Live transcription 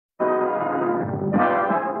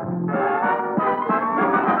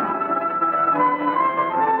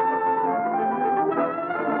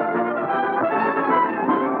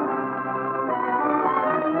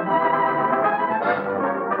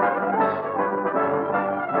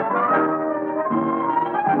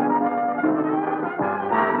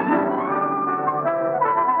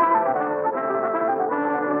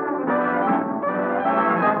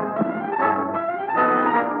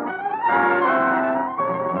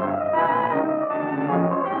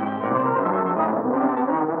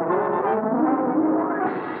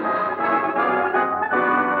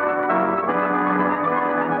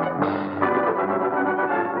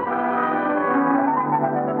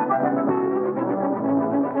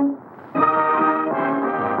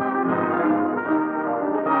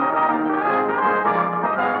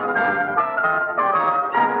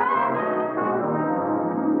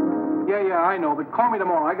me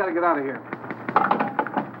tomorrow. I got to get out of here.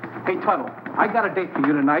 Hey, Tuttle, I got a date for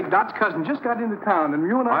you tonight. Dot's cousin just got into town, and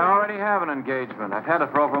you and I already have an engagement. I've had it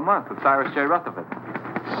for over a month with Cyrus J. Rutherford.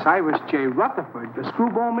 Cyrus J. Rutherford, the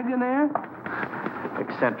screwball millionaire?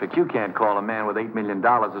 Eccentric, you can't call a man with $8 million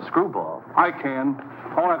a screwball. I can.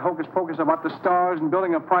 All that hocus-pocus about the stars and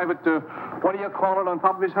building a private, what do you call it, on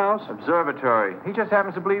top of his house? Observatory. He just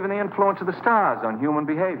happens to believe in the influence of the stars on human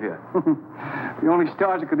behavior. The only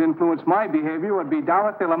stars that could influence my behavior would be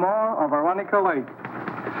Dorothy Lamar or Veronica Lake.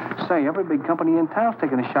 Say, every big company in town's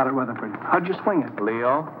taking a shot at Rutherford. How'd you swing it?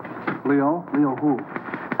 Leo? Leo? Leo who?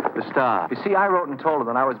 The star. You see, I wrote and told him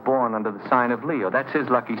that I was born under the sign of Leo. That's his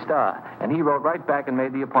lucky star. And he wrote right back and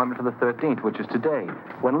made the appointment for the 13th, which is today,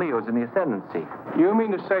 when Leo's in the ascendancy. You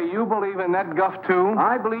mean to say you believe in that guff, too?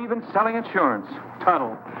 I believe in selling insurance.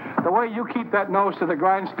 Tuttle, the way you keep that nose to the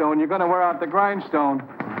grindstone, you're going to wear out the grindstone.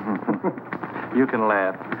 You can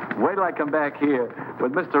laugh. Wait till I come back here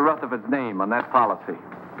with Mr. Rutherford's name on that policy.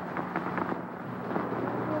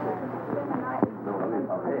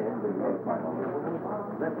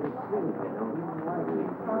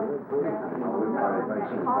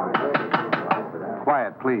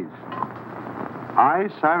 Quiet, please. I,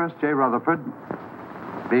 Cyrus J. Rutherford,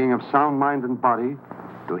 being of sound mind and body,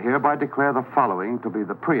 do hereby declare the following to be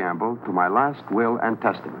the preamble to my last will and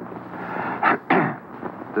testament.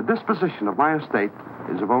 The disposition of my estate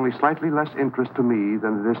is of only slightly less interest to me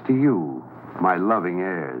than it is to you, my loving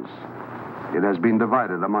heirs. It has been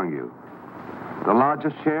divided among you. The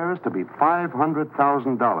largest share is to be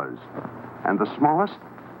 $500,000, and the smallest,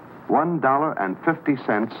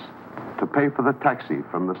 $1.50 to pay for the taxi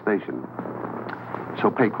from the station. So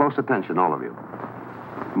pay close attention, all of you.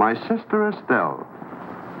 My sister Estelle,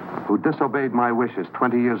 who disobeyed my wishes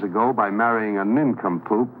 20 years ago by marrying a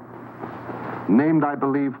nincompoop, named, I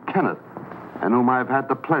believe, Kenneth, and whom I've had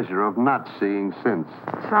the pleasure of not seeing since.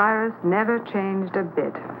 Cyrus never changed a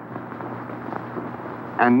bit.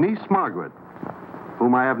 And niece Margaret,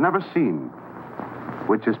 whom I have never seen,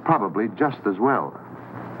 which is probably just as well.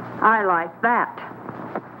 I like that.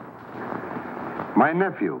 My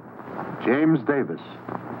nephew, James Davis.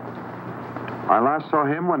 I last saw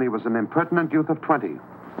him when he was an impertinent youth of 20.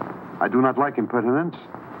 I do not like impertinence,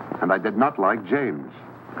 and I did not like James.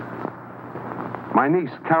 My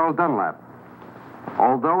niece, Carol Dunlap,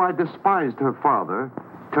 although I despised her father,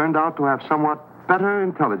 turned out to have somewhat better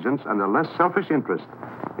intelligence and a less selfish interest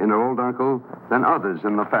in her old uncle than others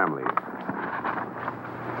in the family.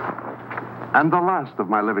 And the last of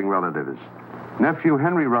my living relatives, nephew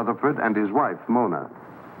Henry Rutherford and his wife, Mona.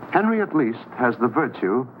 Henry, at least, has the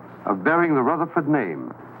virtue of bearing the Rutherford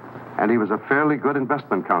name, and he was a fairly good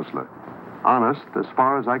investment counselor. Honest, as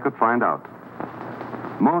far as I could find out.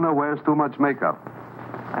 Mona wears too much makeup.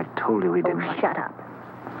 I told you he didn't. Oh, shut up.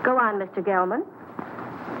 Go on, Mr. Gelman.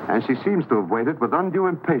 And she seems to have waited with undue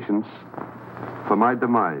impatience for my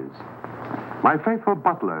demise. My faithful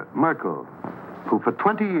butler, Merkel, who for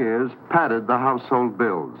 20 years padded the household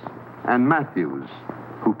bills, and Matthews,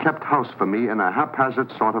 who kept house for me in a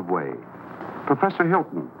haphazard sort of way. Professor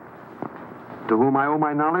Hilton, to whom I owe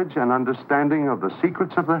my knowledge and understanding of the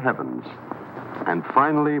secrets of the heavens. And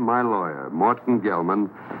finally, my lawyer, Morton Gelman.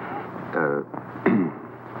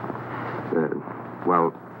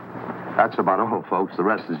 Well, that's about all, folks. The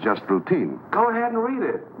rest is just routine. Go ahead and read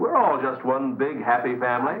it. We're all just one big happy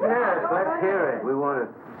family. Yes, let's hear it. We want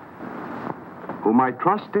to... Whom I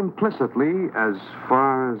trust implicitly as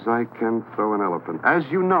far as I can throw an elephant. As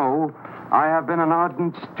you know, I have been an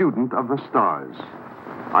ardent student of the stars.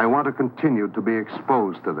 I want to continue to be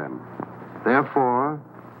exposed to them. Therefore,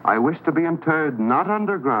 I wish to be interred not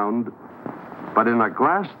underground, but in a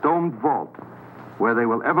glass-domed vault where they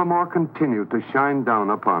will evermore continue to shine down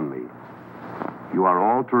upon me. You are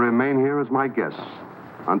all to remain here as my guests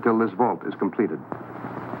until this vault is completed.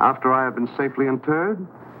 After I have been safely interred,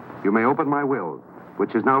 you may open my will,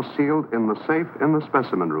 which is now sealed in the safe in the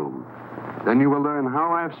specimen room. Then you will learn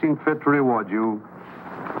how I have seen fit to reward you,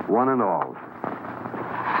 one and all.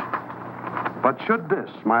 But should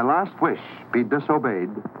this, my last wish, be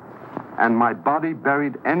disobeyed, and my body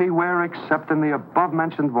buried anywhere except in the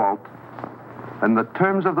above-mentioned vault, then the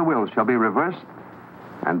terms of the will shall be reversed,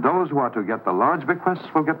 and those who are to get the large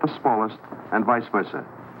bequests will get the smallest, and vice versa.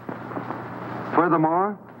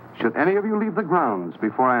 Furthermore, should any of you leave the grounds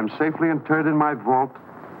before I am safely interred in my vault,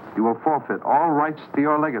 you will forfeit all rights to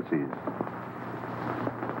your legacies.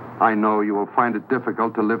 I know you will find it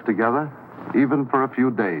difficult to live together, even for a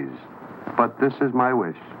few days, but this is my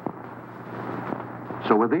wish.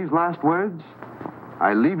 So with these last words,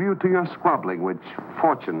 I leave you to your squabbling, which,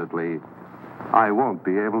 fortunately, I won't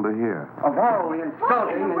be able to hear. Of all the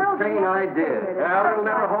insulting and insane ideas. Yeah, it'll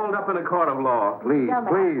never hold up in a court of law. Please,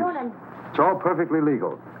 please. It's all perfectly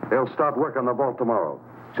legal. They'll start work on the vault tomorrow.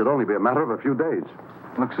 Should only be a matter of a few days.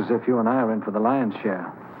 Looks as if you and I are in for the lion's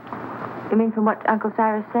share. You mean from what Uncle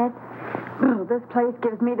Cyrus said? Oh, this place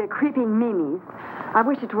gives me the creeping memes. I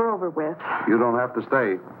wish it were over with. You don't have to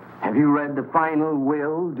stay. Have you read the final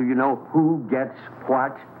will? Do you know who gets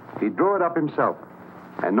what? He drew it up himself.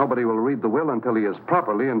 And nobody will read the will until he is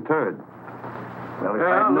properly interred. Well, if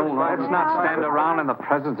I'd known... Let's not stand around in the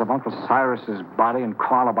presence of Uncle Cyrus's body and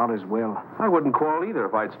quarrel about his will. I wouldn't quarrel either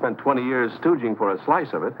if I'd spent 20 years stooging for a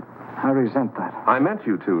slice of it. I resent that. I meant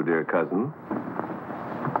you to, dear cousin.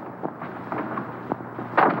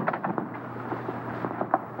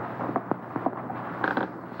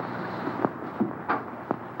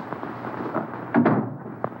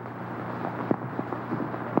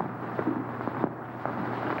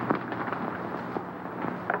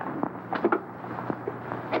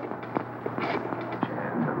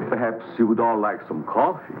 Perhaps you would all like some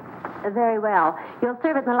coffee. Very well. You'll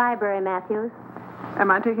serve it in the library, Matthews.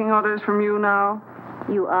 Am I taking orders from you now?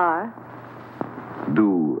 You are.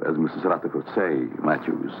 Do as Mrs. Rutherford say,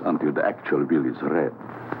 Matthews, until the actual will is read.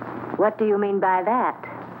 What do you mean by that?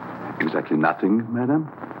 Exactly nothing, madam.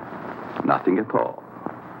 Nothing at all.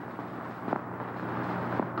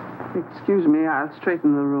 Excuse me, I'll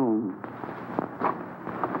straighten the room.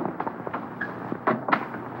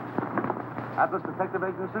 Atlas Detective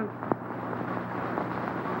Agency?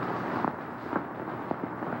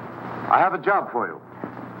 I have a job for you.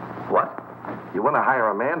 What? You want to hire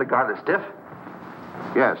a man to guard a stiff?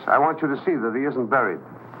 Yes, I want you to see that he isn't buried.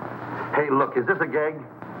 Hey, look, is this a gag?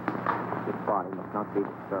 His body must not be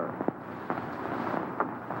disturbed.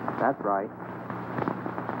 That's right.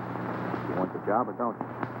 You want the job or don't you?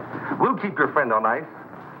 We'll keep your friend on ice.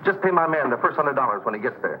 Just pay my man the first $100 when he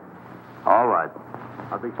gets there. All right.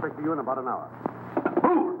 I'll be expecting you in about an hour.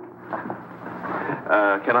 Ooh!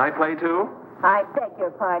 Can I play, too? I beg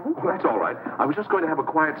your pardon. Well, that's all right. I was just going to have a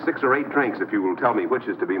quiet 6 or 8 drinks if you will tell me which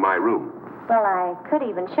is to be my room. Well, I could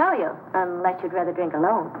even show you, unless you'd rather drink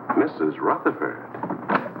alone. Mrs. Rutherford.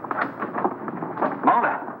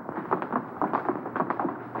 Mona!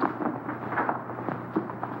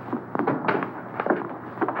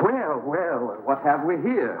 Well, what have we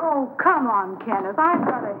here? Oh, come on, Kenneth. I've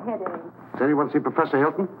got a headache. Does anyone see Professor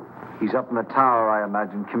Hilton? He's up in the tower, I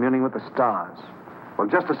imagine, communing with the stars. Well,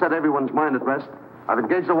 just to set everyone's mind at rest, I've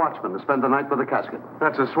engaged a watchman to spend the night with the casket.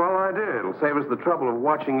 That's a swell idea. It'll save us the trouble of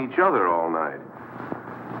watching each other all night.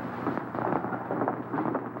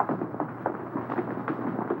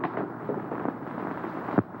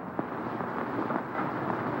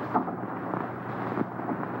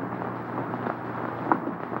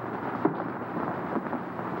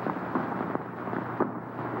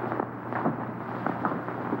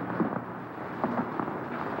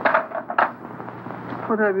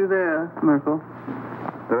 What have you there, Merkel?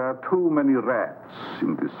 There are too many rats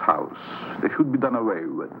in this house. They should be done away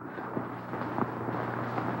with.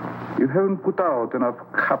 You haven't put out enough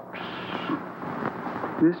cups.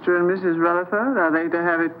 Mr. and Mrs. Rutherford, are they to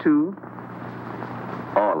have it too?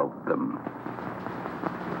 All of them.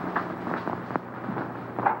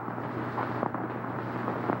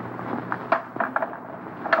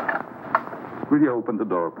 Will you open the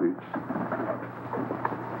door, please?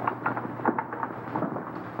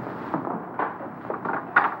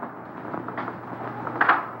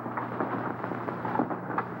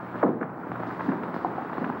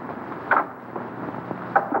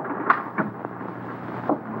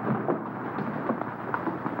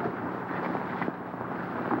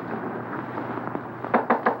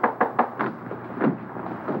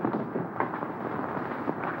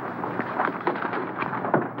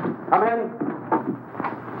 Come in.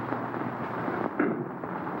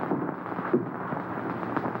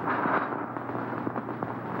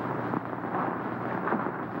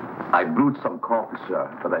 I brewed some coffee, sir,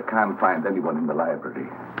 but I can't find anyone in the library.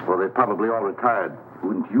 Well, they're probably all retired.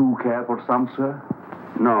 Wouldn't you care for some, sir?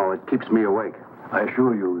 No, it keeps me awake. I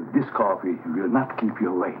assure you, this coffee will not keep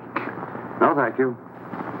you awake. No, thank you.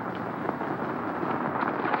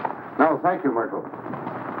 No, thank you, Merkel.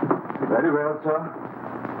 Very well, sir.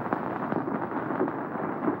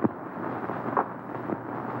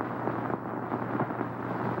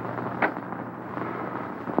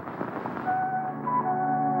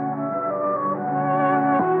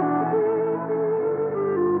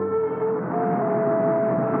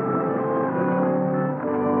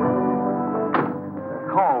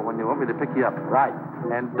 Call when you want me to pick you up. Right.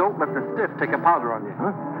 And don't let the stiff take a powder on you.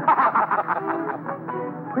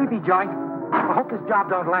 Creepy joint. I hope this job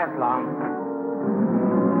don't last long.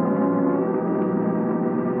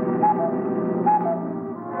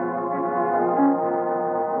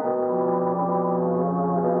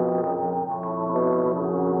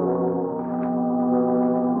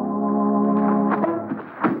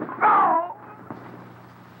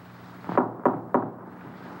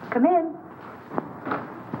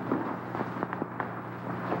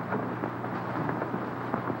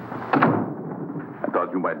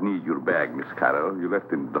 might need your bag, Miss Carol. You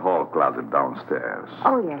left it in the hall closet downstairs.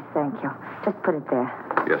 Oh, yes, thank you. Just put it there.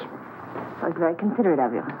 Yes, ma'am. That was very considerate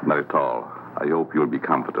of you. Not at all. I hope you'll be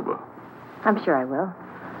comfortable. I'm sure I will.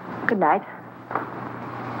 Good night.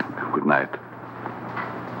 Good night.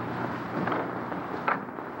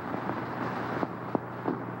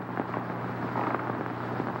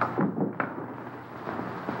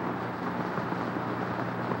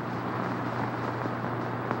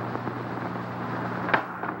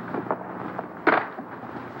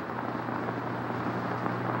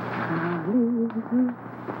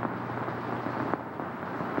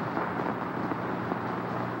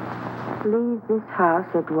 Leave this house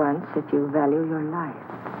at once if you value your life.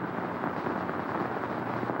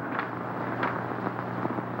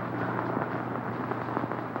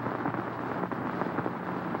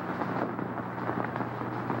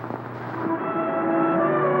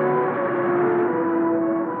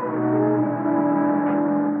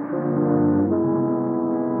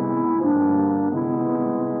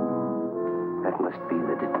 That must be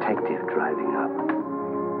the detective driving up.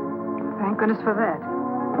 Thank goodness for that.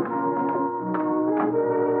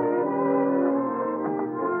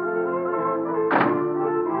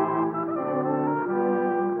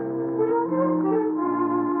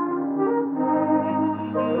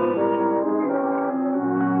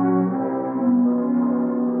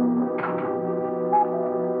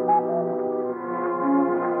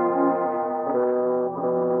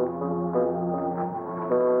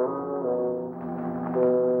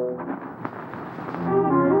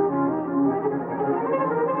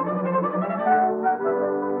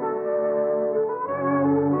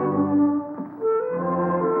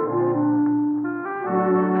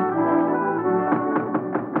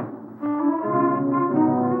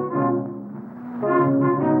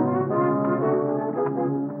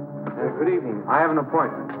 Good evening. I have an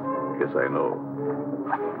appointment. Yes, I know.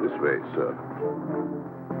 This way, sir.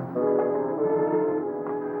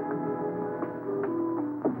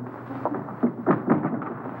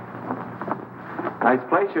 Nice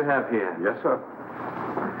place you have here. Yes, sir.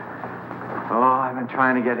 Oh, I've been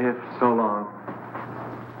trying to get here for so long.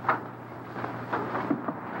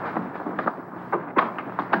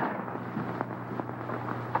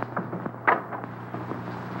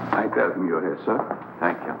 I tell him you're here, sir.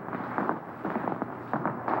 Thank you.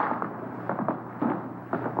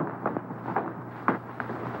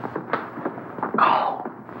 Go.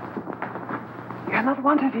 You're not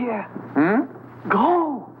wanted here. Hmm?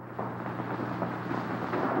 Go.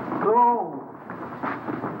 Go.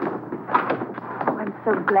 Oh, I'm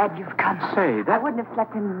so glad you've come. Say, I that... wouldn't have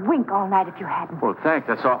slept in wink all night if you hadn't. Well, thanks.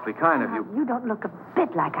 That's awfully kind of you. You don't look a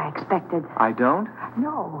bit like I expected. I don't?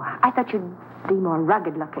 No, I thought you'd be more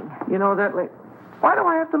rugged looking. You know that... Why do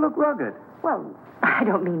I have to look rugged? Well, I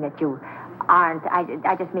don't mean that you aren't.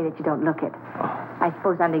 I just mean that you don't look it. I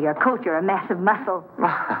suppose under your coat you're a mass of muscle.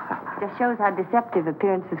 Just shows how deceptive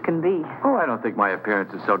appearances can be. Oh, I don't think my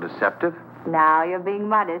appearance is so deceptive. Now you're being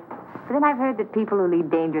modest. But then I've heard that people who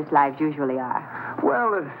lead dangerous lives usually are.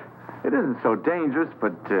 Well, it isn't so dangerous,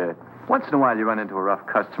 but once in a while you run into a rough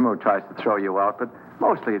customer who tries to throw you out, but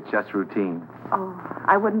mostly it's just routine. Oh,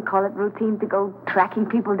 I wouldn't call it routine to go tracking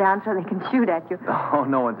people down so they can shoot at you. Oh,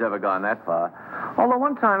 no one's ever gone that far. Although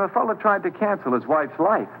one time a fellow tried to cancel his wife's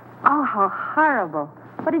life. Oh, how horrible.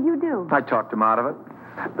 What did you do? I talked him out of it.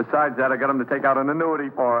 Besides that, I got him to take out an annuity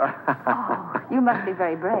for her. Oh, you must be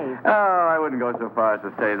very brave. Oh, I wouldn't go so far as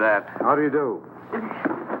to say that. How do you do?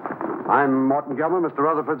 I'm Morton Gelman, Mr.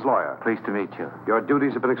 Rutherford's lawyer. Pleased to meet you. Your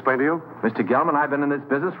duties have been explained to you? Mr. Gelman, I've been in this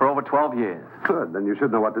business for over 12 years. Good. Then you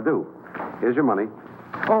should know what to do. Here's your money.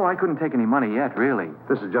 Oh, I couldn't take any money yet, really.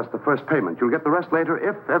 This is just the first payment. You'll get the rest later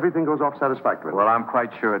if everything goes off satisfactorily. Well, I'm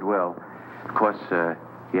quite sure it will. Of course,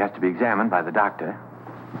 he has to be examined by the doctor.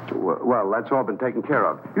 Well, that's all been taken care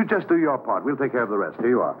of. You just do your part. We'll take care of the rest. Here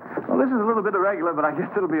you are. Well, this is a little bit irregular, but I guess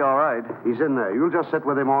it'll be all right. He's in there. You'll just sit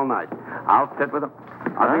with him all night. I'll sit with him.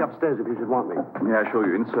 I'll be upstairs if you should want me. May I show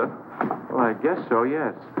you in, sir? Well, I guess so,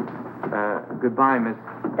 yes. Goodbye, Miss...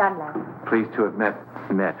 Dunlap. Pleased to have met.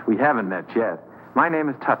 We haven't met yet. My name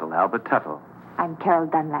is Tuttle, Albert Tuttle. I'm Carol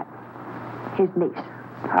Dunlap, his niece.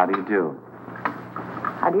 How do you do?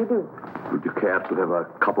 How do you do? Would you care to have a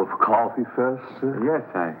cup of coffee first, sir? Yes,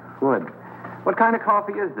 I would. What kind of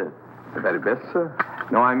coffee is this? The very best, sir.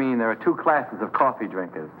 No, I mean, there are two classes of coffee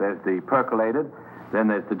drinkers. There's the percolated, then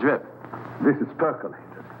there's the drip. This is percolated.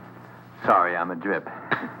 Sorry, I'm a drip.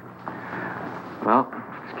 Well,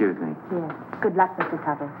 excuse me. Yes. Good luck, Mr.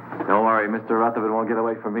 Tuttle. Don't worry, Mr. Rutherford won't get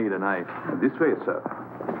away from me tonight. This way, sir.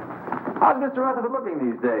 How's Mr. Rutherford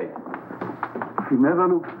looking these days? He never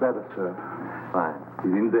looks better, sir. Fine.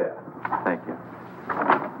 He's in there. Thank you.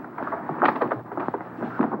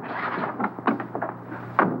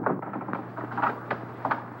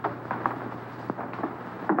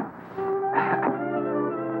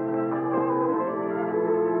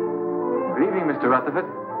 Good evening, Mr. Rutherford.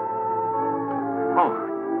 Oh,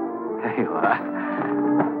 there you are.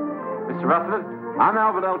 Mr. Rutherford, I'm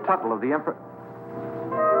Albert L. Tuttle of the Emperor.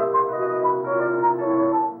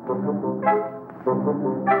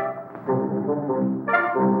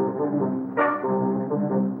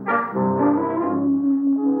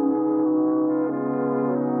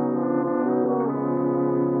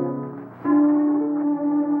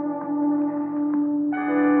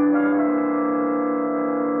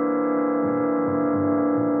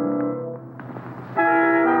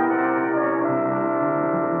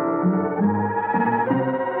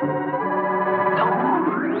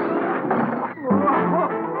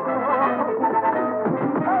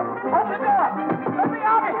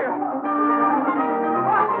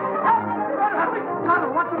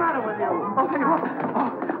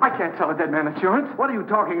 Tell a dead man insurance. What are you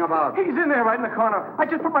talking about? He's in there right in the corner. I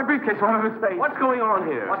just put my briefcase on his face. What's going on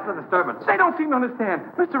here? What's the disturbance? They don't seem to understand.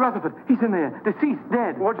 Mr. Rutherford, he's in there. Deceased,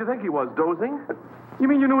 dead. What'd you think he was, dozing? You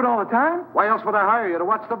mean you knew it all the time? Why else would I hire you to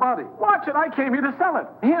watch the body? Watch it. I came here to sell it.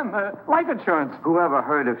 Him, life insurance. Whoever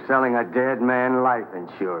heard of selling a dead man life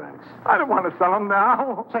insurance? I don't want to sell him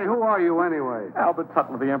now. Say, who are you anyway? Albert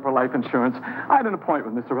Tuttle of the Emperor Life Insurance. I had an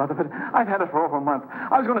appointment with Mr. Rutherford. I've had it for over a month.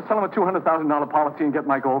 I was going to sell him a $200,000 policy and get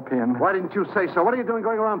my gold pin. Why didn't you say so? What are you doing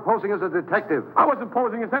going around posing as a detective? I wasn't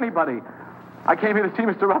posing as anybody. I came here to see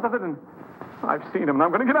Mr. Rutherford, and I've seen him, and I'm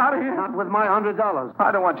going to get out of here. Not with my $100.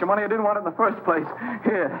 I don't want your money. I didn't want it in the first place.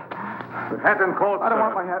 Here. Hat and coat, I don't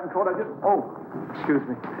sir. want my hat and coat. I just... Oh, excuse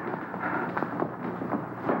me.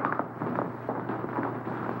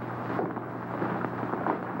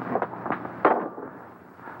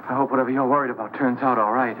 I hope whatever you're worried about turns out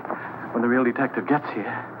all right when the real detective gets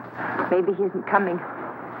here. Maybe he isn't coming.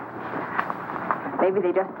 Maybe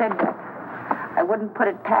they just said that. I wouldn't put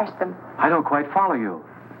it past them. I don't quite follow you.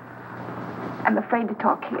 I'm afraid to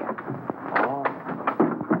talk here. Oh.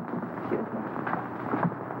 Excuse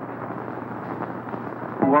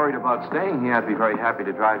me. Worried about staying here. I'd be very happy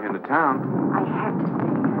to drive you into town. I have to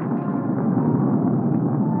stay here.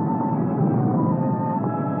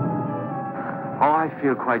 Oh, I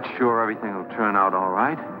feel quite sure everything will turn out all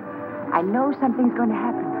right. I know something's going to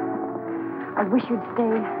happen. I wish you'd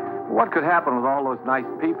stay. What could happen with all those nice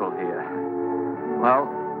people here? Well,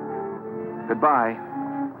 goodbye.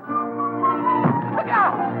 Look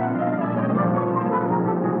out!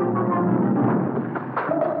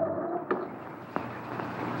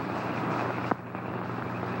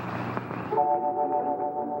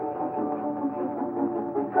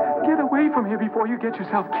 Get away from here before you get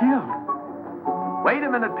yourself killed. Wait a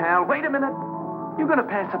minute, pal. Wait a minute. You're going to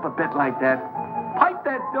pass up a bet like that? Pipe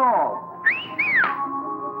that dog.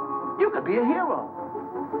 You could be a hero.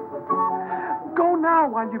 Go now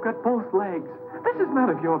while you've got both legs. This is none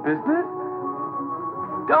of your business.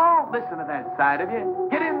 Don't listen to that side of you.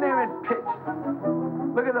 Get in there and pitch.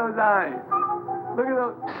 Look at those eyes. Look at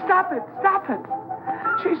those. Stop it. Stop it.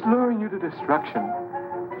 She's luring you to destruction.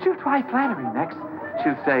 She'll try flattery next.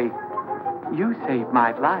 She'll say, you saved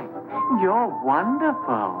my life. You're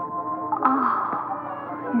wonderful.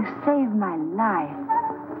 Oh, you saved my life.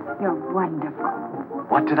 You're wonderful.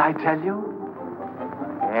 What did I tell you?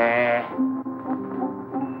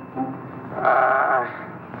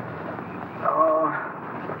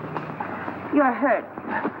 You're hurt.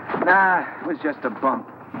 Nah, it was just a bump.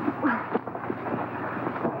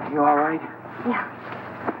 You all right? Yeah.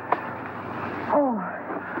 Oh.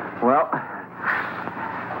 Well,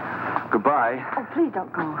 goodbye. Oh, please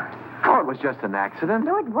don't go. Oh, it was just an accident.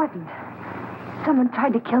 No, it wasn't. Someone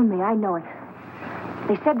tried to kill me. I know it.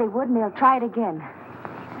 They said they would, and they'll try it again.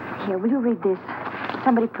 Here, will you read this?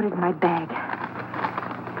 Somebody put it in my bag.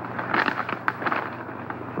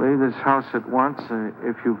 Leave this house at once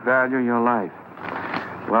if you value your life.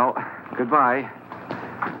 Well, goodbye.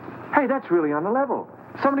 Hey, that's really on the level.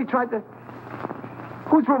 Somebody tried to...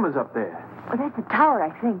 Whose room is up there? Oh, that's the tower, I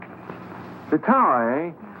think. The tower,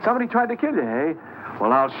 eh? Somebody tried to kill you, eh?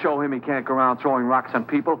 Well, I'll show him he can't go around throwing rocks on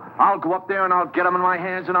people. I'll go up there and I'll get him in my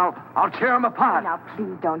hands and I'll tear him apart. Now,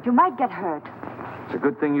 please don't. You might get hurt. It's a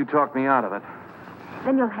good thing you talked me out of it.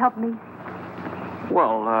 Then you'll help me.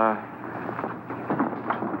 Well,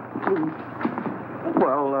 Please.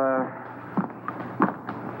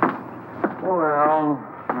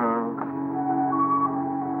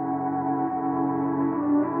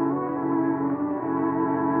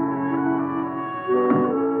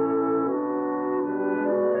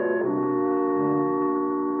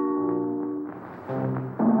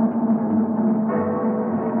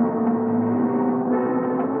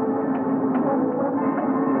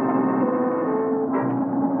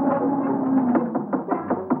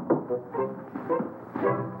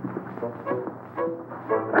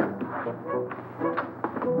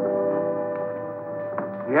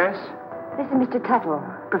 is Mr. Tuttle,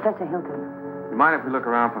 Professor Hilton. You mind if we look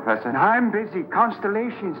around, Professor? I'm busy.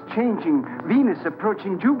 Constellations changing. Venus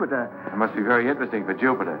approaching Jupiter. It must be very interesting for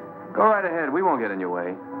Jupiter. Go right ahead. We won't get in your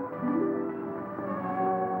way.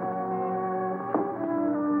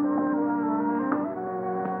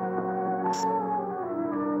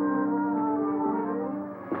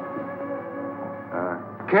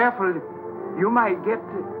 Careful. You might get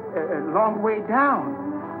a long way down.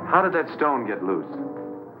 How did that stone get loose?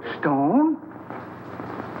 Stone?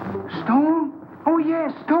 Stone? Oh,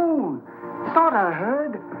 yes, stone. Thought I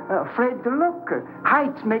heard. Afraid to look.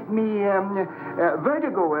 Heights make me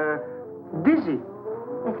vertigo, dizzy.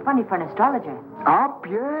 It's funny for an astrologer. Up,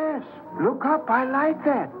 yes. Look up. I like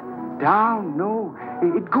that. Down, no.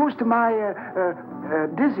 It goes to my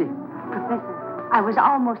dizzy. Professor, I was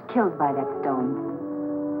almost killed by that stone.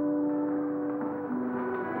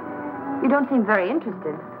 You don't seem very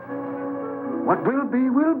interested. What will be,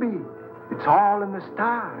 will be. It's all in the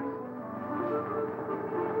stars.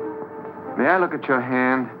 May I look at your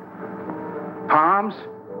hand? Palms?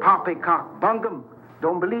 Poppycock bungum.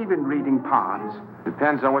 Don't believe in reading palms.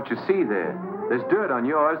 Depends on what you see there. There's dirt on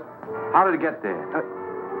yours. How did it get there?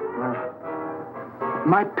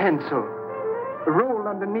 My pencil. Rolled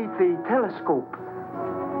underneath the telescope.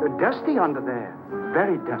 Dusty under there.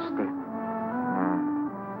 Very dusty.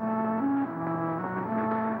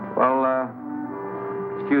 Well,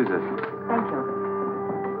 excuse us. Thank you.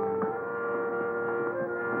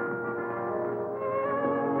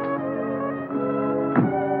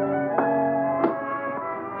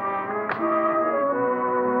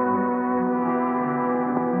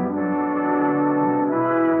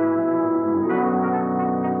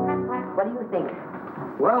 What do you think?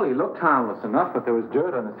 Well, he looked harmless enough, but there was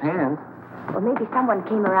dirt on his hands. Well, maybe someone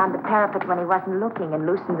came around the parapet when he wasn't looking and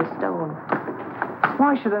loosened the stone.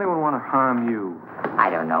 Why should anyone want to harm you? I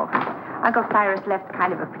don't know. Uncle Cyrus left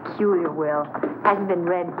kind of a peculiar will. Hasn't been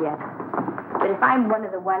read yet. But if I'm one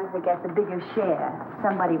of the ones that gets a bigger share,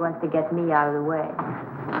 somebody wants to get me out of the way.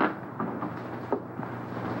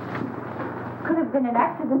 Could have been an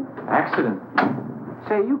accident. Accident?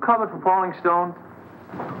 Say, you covered for falling stones?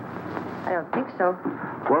 I don't think so.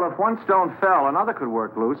 Well, if one stone fell, another could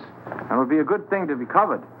work loose. And it would be a good thing to be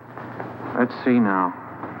covered. Let's see now.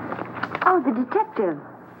 Oh, the detective.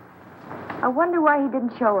 I wonder why he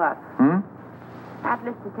didn't show up.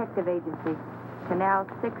 Atlas Detective Agency, Canal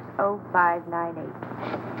 60598.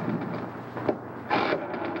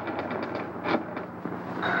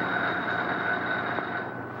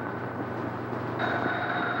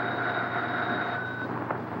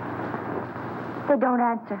 They don't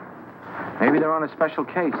answer. Maybe they're on a special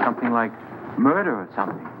case, something like murder or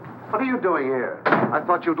something. What are you doing here? I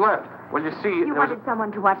thought you'd left. Well, you see... You wanted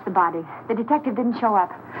someone to watch the body. The detective didn't show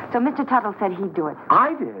up, so Mr. Tuttle said he'd do it.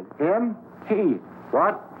 I did. Him? He.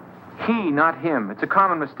 What? He, not him. It's a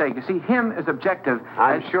common mistake. You see, him is objective.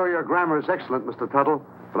 I'm sure your grammar is excellent, Mr. Tuttle,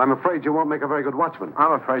 but I'm afraid you won't make a very good watchman.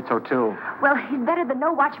 I'm afraid so, too. Well, he's better than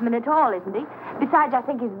no watchman at all, isn't he? Besides, I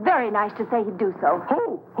think he's very nice to say he'd do so.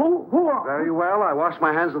 Who are... Very well. I wash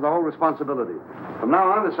my hands of the whole responsibility. From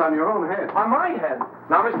now on, it's on your own head. On my head?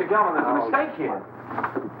 Now, Mr. Gelman, there's a mistake here.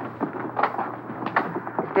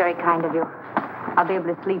 It's very kind of you. I'll be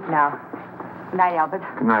able to sleep now. Good night, Albert.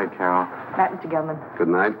 Good night, Carol. Good night, Mr. Gelman. Good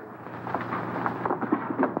night.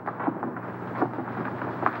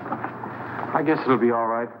 I guess it'll be all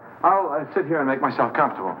right. I'll sit here and make myself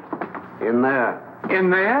comfortable. In there. In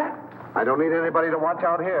there? I don't need anybody to watch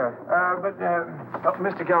out here.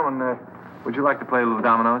 Mr. Gelman, would you like to play a little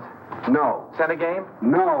dominoes? No. Center game?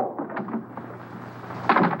 No.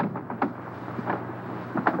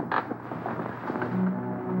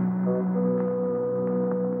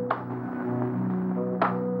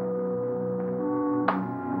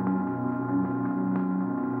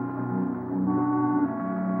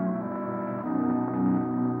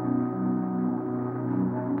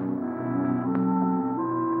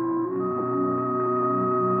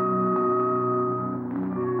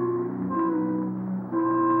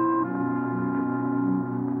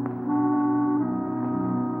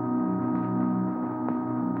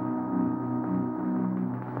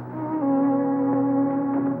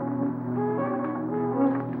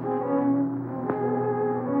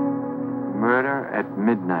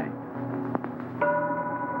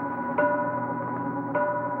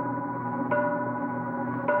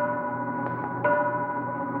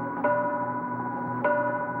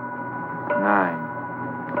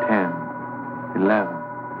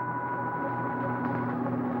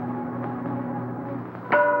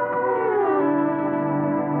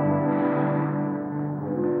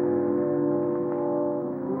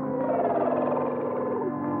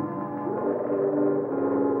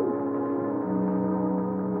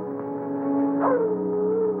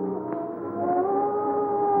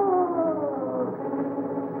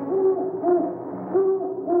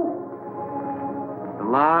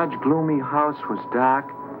 large, gloomy house was dark,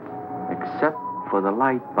 except for the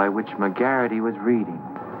light by which McGarity was reading.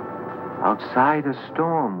 Outside, a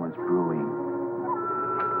storm was brewing.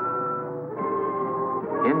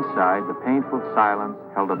 Inside, the painful silence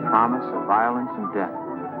held a promise of violence and death.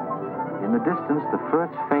 In the distance, the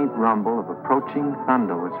first faint rumble of approaching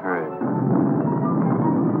thunder was heard.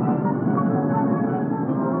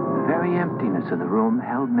 The very emptiness of the room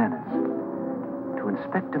held menace. To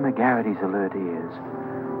Inspector McGarity's alert ears,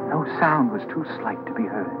 no sound was too slight to be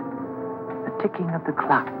heard. The ticking of the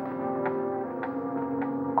clock,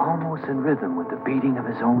 almost in rhythm with the beating of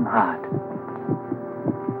his own heart.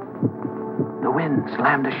 The wind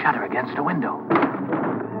slammed a shutter against a window.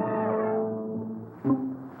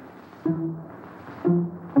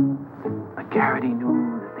 McGarity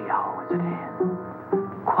knew that the hour was at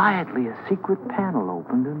hand. Quietly, a secret panel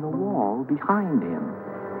opened in the wall behind him.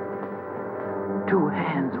 Two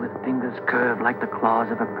hands with fingers curved like the claws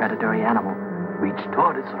of a predatory animal reached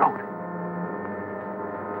toward his throat.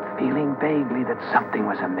 Feeling vaguely that something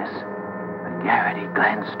was amiss, McGarity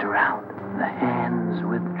glanced around. The hands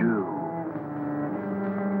withdrew.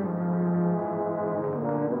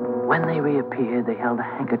 When they reappeared, they held a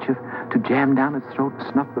handkerchief to jam down his throat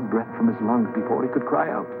and snuff the breath from his lungs before he could cry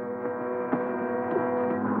out.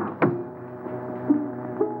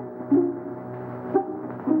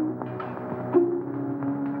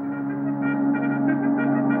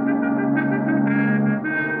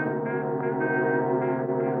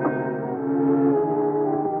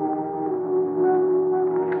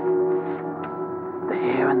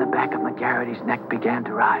 McGarity's neck began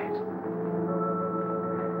to rise,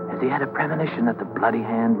 as he had a premonition that the bloody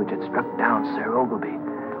hand which had struck down Sir Ogilvy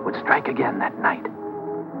would strike again that night.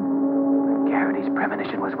 McGarity's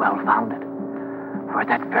premonition was well-founded, for at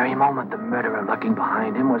that very moment the murderer lurking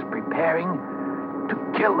behind him was preparing to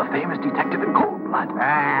kill the famous detective in cold blood.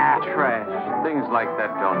 Ah, trash. Things like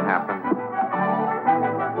that don't happen.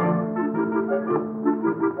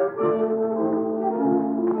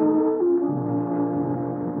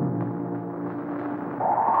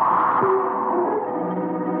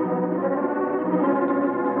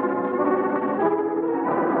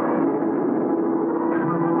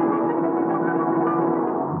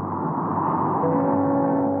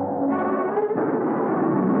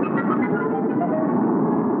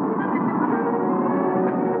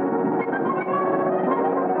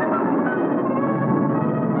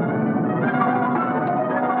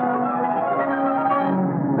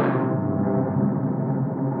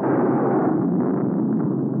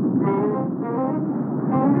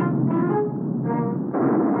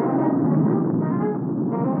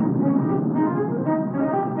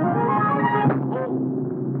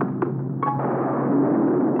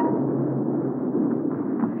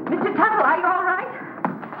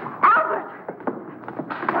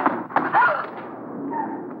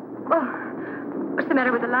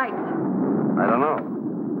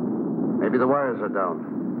 Are down.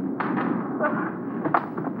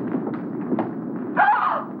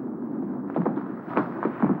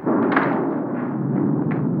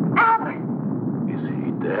 Albert! Is he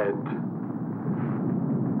dead?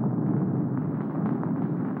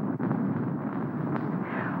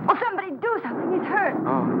 Will somebody do something? He's hurt.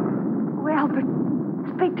 Oh. Oh, Albert,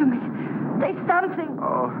 speak to me. Say something.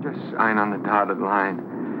 Oh, just sign on the dotted line.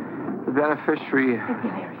 The beneficiary... It's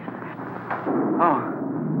hilarious.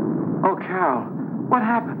 Oh, Carol, what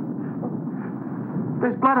happened?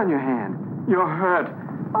 There's blood on your hand. You're hurt.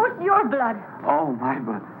 Oh, it's your blood. Oh, my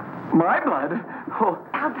blood. My blood? Oh,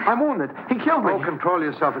 Albert. I'm wounded. He killed me. Oh, control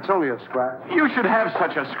yourself. It's only a scratch. You should have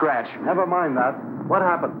such a scratch. Never mind that. What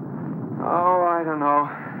happened? Oh, I don't know.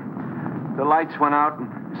 The lights went out and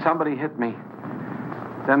somebody hit me.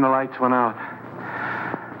 Then the lights went out.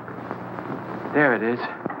 There it is.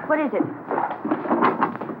 What is it?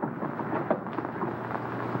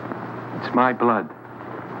 It's my blood.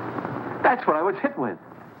 That's what I was hit with.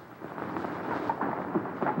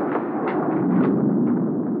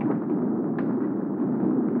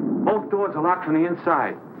 Both doors are locked from the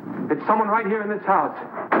inside. It's someone right here in this house.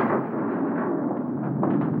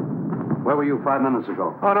 Where were you 5 minutes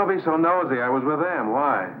ago? Oh, don't be so nosy. I was with them.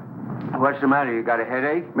 Why? What's the matter? You got a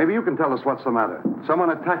headache? Maybe you can tell us what's the matter.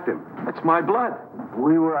 Someone attacked him. It's my blood.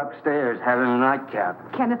 We were upstairs having a nightcap.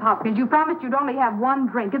 Kenneth Hopkins, you promised you'd only have one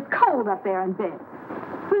drink. It's cold up there in bed.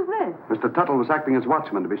 Who's this? Mr. Tuttle was acting as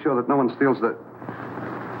watchman to be sure that no one steals the...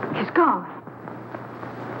 He's gone.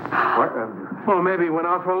 What? Well, maybe he went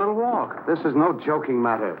out for a little walk. This is no joking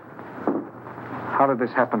matter. How did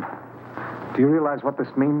this happen? Do you realize what this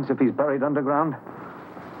means if he's buried underground?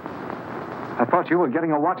 I thought you were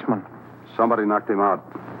getting a watchman. Somebody knocked him out.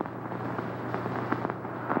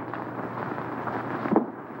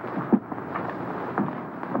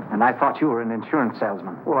 And I thought you were an insurance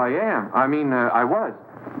salesman. Well, I am. I was.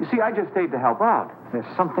 You see, I just stayed to help out. There's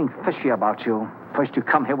something fishy about you. First you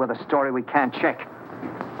come here with a story we can't check.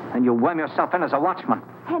 And you worm yourself in as a watchman.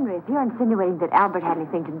 Henry, if you're insinuating that Albert had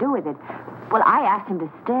anything to do with it, well, I asked him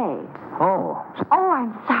to stay. Oh. Oh,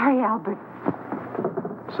 I'm sorry, Albert.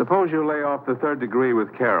 Suppose you lay off the third degree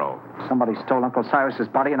with Carol. Somebody stole Uncle Cyrus's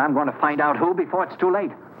body, and I'm going to find out who before it's too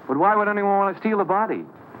late. But why would anyone want to steal the body?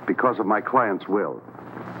 Because of my client's will.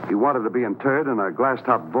 He wanted to be interred in a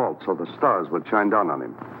glass-top vault so the stars would shine down on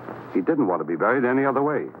him. He didn't want to be buried any other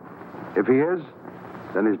way. If he is,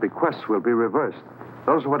 then his bequests will be reversed.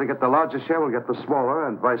 Those who want to get the larger share will get the smaller,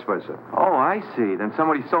 and vice versa. Oh, I see. Then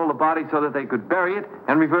somebody stole the body so that they could bury it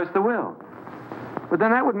and reverse the will. But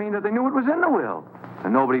then that would mean that they knew it was in the will.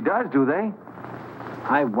 And nobody does, do they?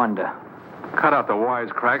 I wonder. Cut out the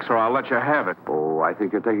wisecracks or I'll let you have it. Oh, I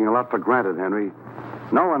think you're taking a lot for granted, Henry.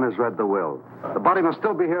 No one has read the will. The body must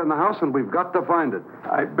still be here in the house, and we've got to find it.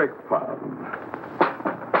 I beg pardon.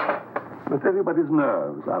 But everybody's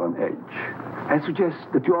nerves are on edge. I suggest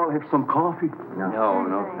that you all have some coffee.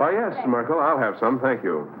 No. Oh, yes, Merkel, I'll have some, thank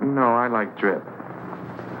you. No, I like drip.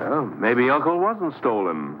 Well, maybe Uncle wasn't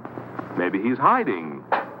stolen. Maybe he's hiding.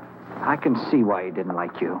 I can see why he didn't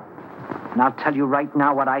like you. And I'll tell you right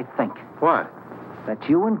now what I think. What? That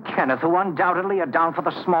you and Kenneth, who undoubtedly are down for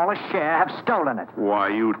the smallest share, have stolen it. Why,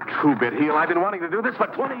 you two-bit heel, I've been wanting to do this for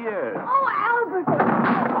 20 years. Oh, Albert.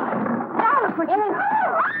 Albert, what you...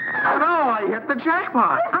 Oh, no, I hit the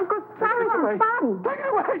jackpot. Uncle Cyrus's body. Take it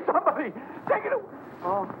away, somebody. Take it away.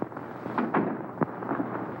 Oh.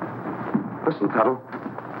 Listen, Tuttle.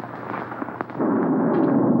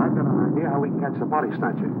 I've got an idea how we can catch the body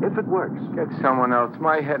snatcher. If it works. Get someone else.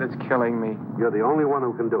 My head is killing me. You're the only one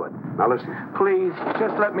who can do it. Now listen. Please,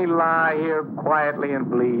 just let me lie here quietly and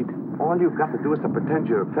bleed. All you've got to do is to pretend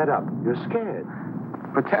you're fed up. You're scared.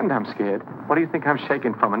 Pretend I'm scared. What do you think I'm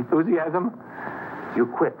shaking from? Enthusiasm? You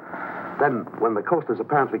quit. Then, when the coast is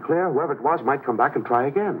apparently clear, whoever it was might come back and try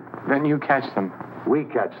again. Then you catch them. We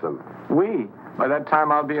catch them. We? By that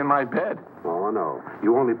time, I'll be in my bed. Oh, no.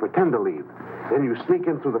 You only pretend to leave. Then you sneak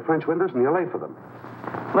in through the French windows and you lay for them.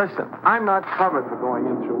 Listen, I'm not covered for going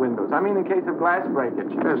in through windows. I mean in case of glass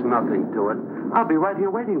breakage. There's nothing to it. I'll be right here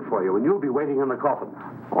waiting for you, and you'll be waiting in the coffin.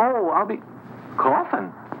 Oh, I'll be...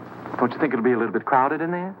 Coffin? Don't you think it'll be a little bit crowded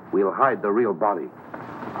in there? We'll hide the real body.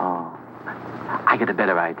 Oh. I get a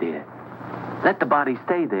better idea. Let the body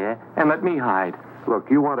stay there and let me hide. Look,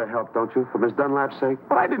 you want to help, don't you, for Miss Dunlap's sake?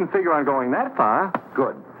 Well, I didn't figure on going that far.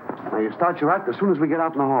 Good. Now, you start your act as soon as we get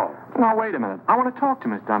out in the hall. Now, wait a minute. I want to talk to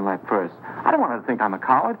Miss Dunlap first. I don't want her to think I'm a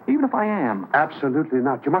coward, even if I am. Absolutely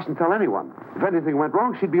not. You mustn't tell anyone. If anything went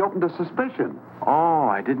wrong, she'd be open to suspicion. Oh,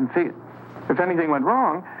 I didn't figure... If anything went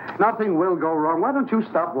wrong... Nothing will go wrong. Why don't you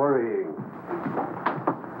stop worrying?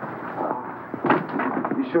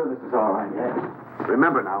 You sure this is all right? Yes.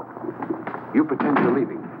 Remember now, you pretend you're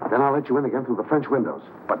leaving. Then I'll let you in again through the French windows.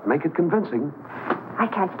 But make it convincing. I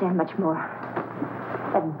can't stand much more.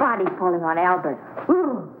 That body falling on Albert.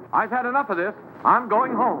 Ooh. I've had enough of this. I'm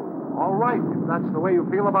going home. All right, if that's the way you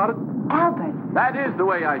feel about it. Albert. That is the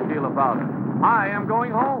way I feel about it. I am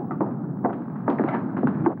going home.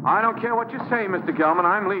 I don't care what you say, Mr. Gelman.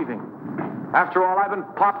 I'm leaving. After all, I've been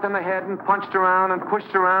popped in the head and punched around and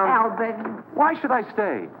pushed around. Albert. Why should I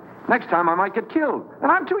stay? Next time I might get killed,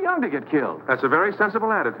 and I'm too young to get killed. That's a very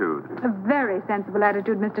sensible attitude. A very sensible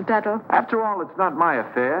attitude, Mr. Tuttle. After all, it's not my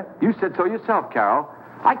affair. You said so yourself, Carol.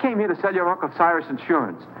 I came here to sell your Uncle Cyrus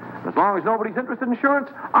insurance. As long as nobody's interested in insurance,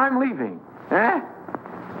 I'm leaving. Eh?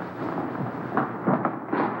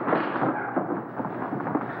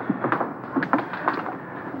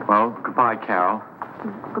 Well, goodbye, Carol.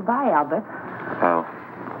 Goodbye, Albert. Oh,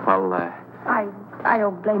 well, I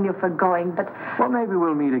don't blame you for going, but... Well, maybe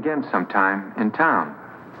we'll meet again sometime in town.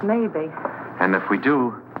 Maybe. And if we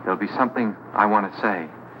do, there'll be something I want to say.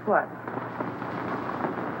 What?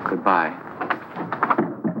 Goodbye.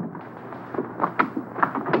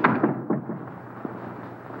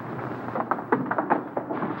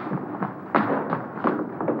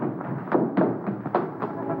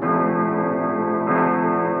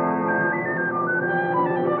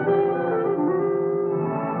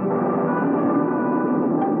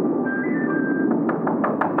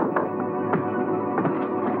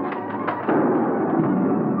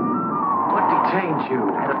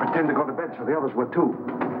 So the others were too.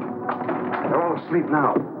 They're all asleep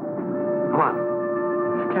now. Come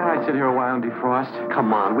on. Can't I sit here a while and defrost?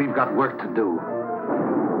 Come on, we've got work to do.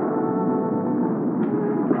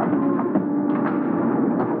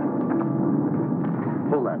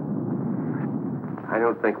 Pull that. I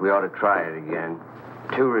don't think we ought to try it again.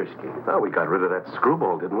 Too risky. Well, we got rid of that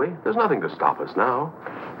screwball, didn't we? There's nothing to stop us now.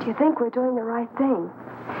 Do you think we're doing the right thing?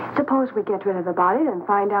 Suppose we get rid of the body and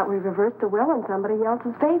find out we reversed the will in somebody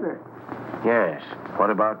else's favor. Yes. What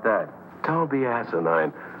about that? Don't be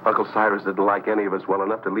asinine. Uncle Cyrus didn't like any of us well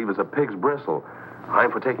enough to leave us a pig's bristle.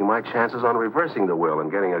 I'm for taking my chances on reversing the will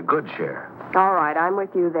and getting a good share. All right, I'm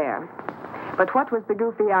with you there. But what was the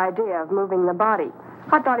goofy idea of moving the body?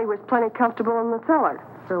 I thought he was plenty comfortable in the cellar,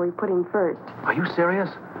 where we put him first. Are you serious?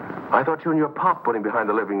 I thought you and your pop put him behind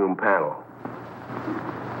the living room panel.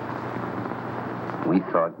 We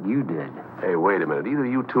thought you did. Hey, wait a minute. Either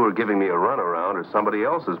you two are giving me a runaround or somebody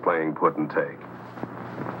else is playing put and take.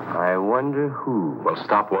 I wonder who. Well,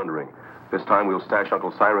 stop wondering. This time we'll stash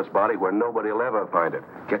Uncle Cyrus' body where nobody will ever find it.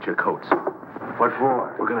 Get your coats. What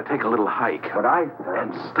for? We're going to take a little hike. But I...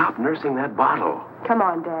 And stop nursing that bottle. Come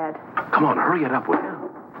on, Dad. Come on, hurry it up, will you?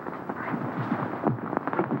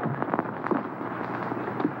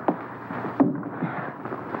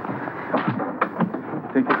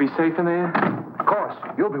 Think you'll be safe in there? Of course.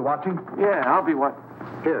 You'll be watching. Yeah, I'll be what?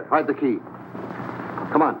 Here, hide the key.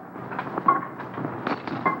 Come on.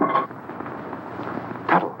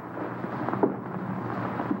 Tuttle.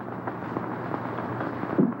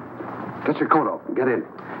 Get your coat off and get in.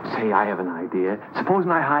 Say, I have an idea.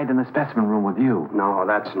 Supposing I hide in the specimen room with you. No,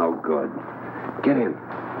 that's no good. Get in.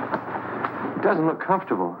 It doesn't look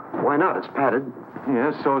comfortable. Why not? It's padded.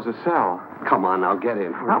 Yeah, so's the cell. Come on, now, get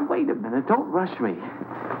in. Now, wait a minute. Don't rush me.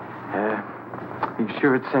 You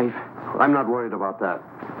sure it's safe? I'm not worried about that.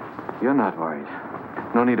 You're not worried.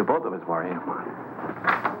 No need of both of us worrying. Come on.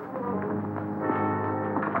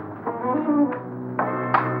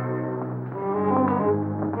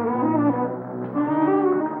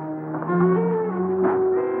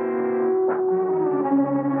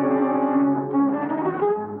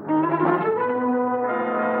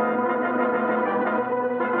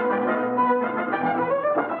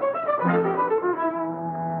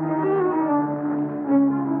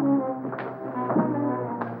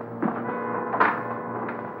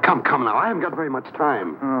 Come now, I haven't got very much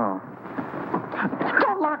time. Oh.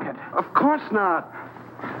 Don't lock it. Of course not.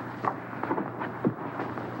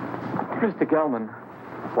 Mr. Gelman.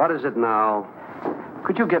 What is it now?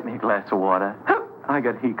 Could you get me a glass of water? I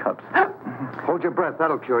got hiccups. Hold your breath.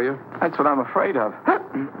 That'll cure you. That's what I'm afraid of.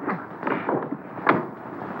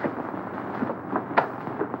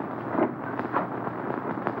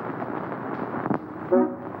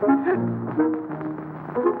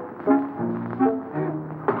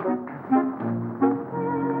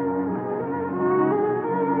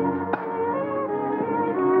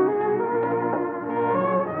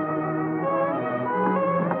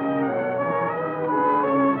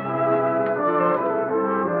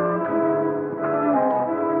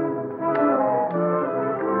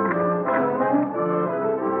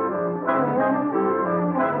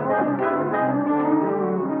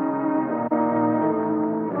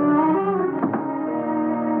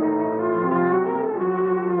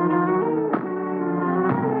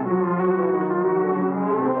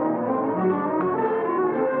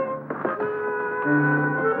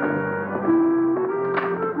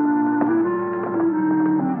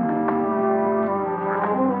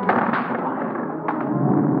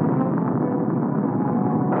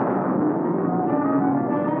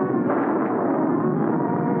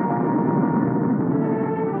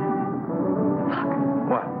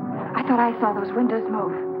 I saw those windows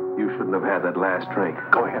move. You shouldn't have had that last drink.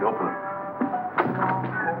 Go ahead, open them.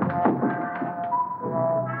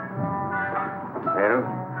 Well,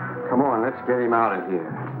 come on, let's get him out of here.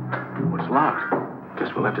 Well, it's locked.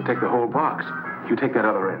 Guess we'll have to take the whole box. You take that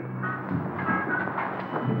other end.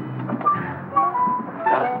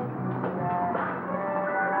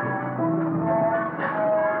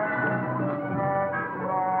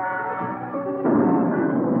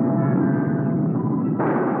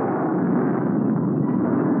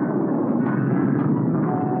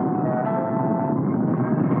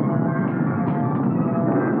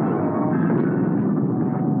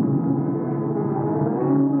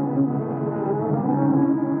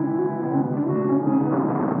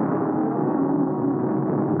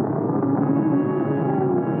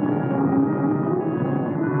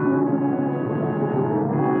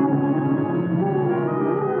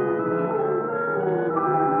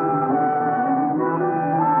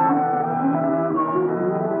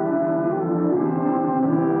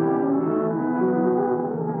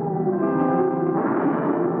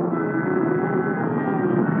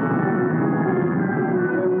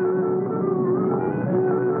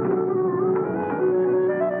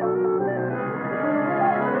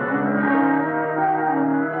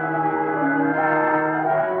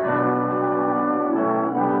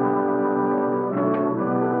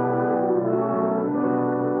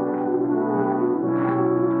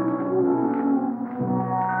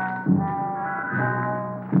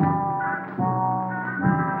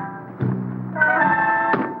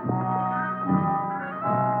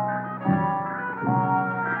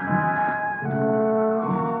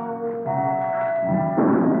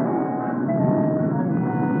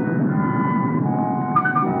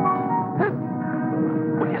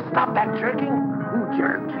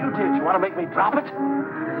 jerk. You did. You want to make me drop it?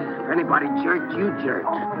 If anybody jerked, you jerked.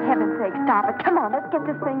 Oh, for heaven's sake, stop it. Come on, let's get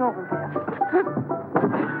this thing over with.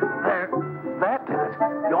 There. That did it.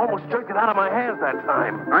 You almost jerked it out of my hands that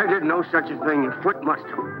time. I did no such a thing. Your foot must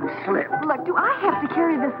have slipped. Look, do I have to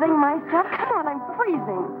carry this thing myself? Come on, I'm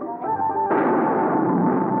freezing.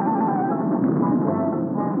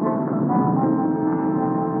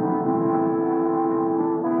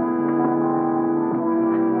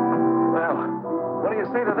 Well, what do you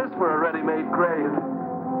say to this for a ready-made grave?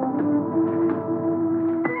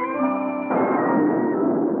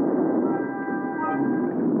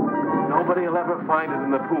 Nobody will ever find it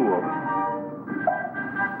in the pool.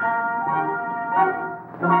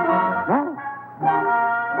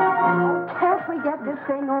 Can't we get this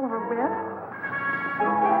thing over with?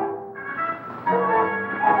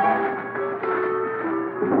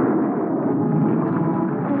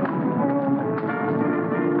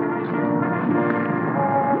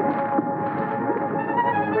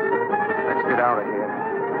 Let's get out of here.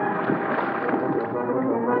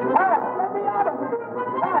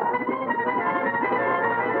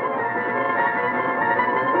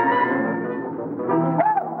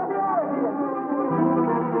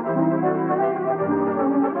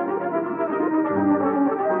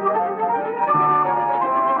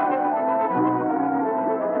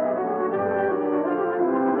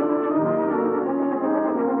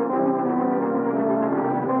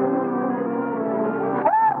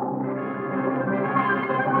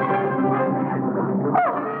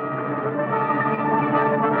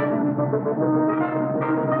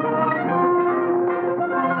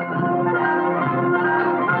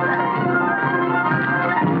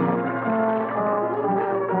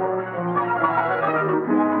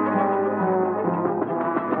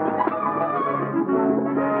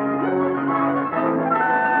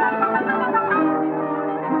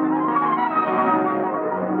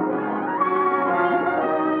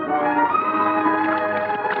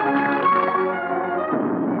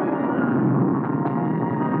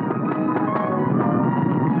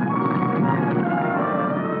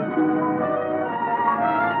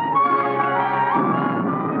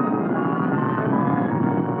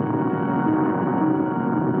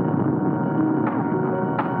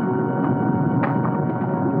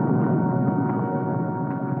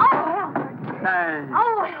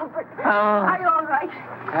 Are you all right?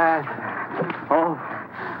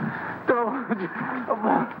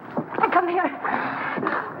 Come here.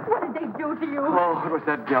 What did they do to you? Oh, it was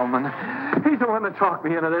that Gelman. He's the one that talked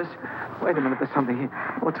me into this. Wait a minute, there's something here.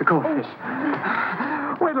 What's a goldfish?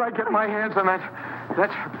 Wait till I get my hands on that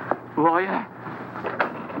lawyer.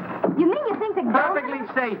 You mean you think that Perfectly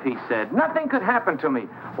safe, he said. Nothing could happen to me.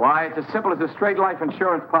 Why, it's as simple as a straight life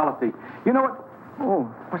insurance policy. You know what? Oh,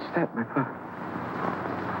 what's that, my papa?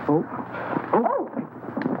 Oh.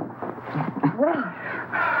 Well,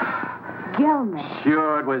 Gelman.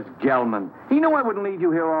 Sure, it was Gelman. He knew I wouldn't leave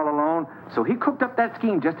you here all alone, so he cooked up that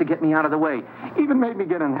scheme just to get me out of the way. Even made me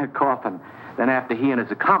get in that coffin. Then after he and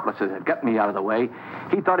his accomplices had got me out of the way,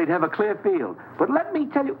 he thought he'd have a clear field. But let me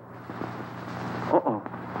tell you... Uh-oh.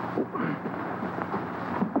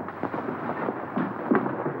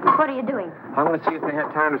 What are you doing? I want to see if they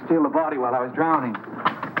had time to steal the body while I was drowning.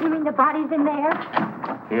 You mean the body's in there?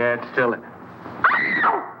 Yeah, it's still in.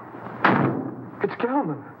 It's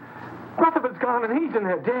Gelman. Rutherford's gone and he's in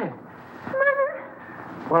there dead. Murder?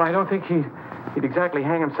 Well, I don't think he'd exactly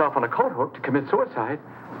hang himself on a coat hook to commit suicide.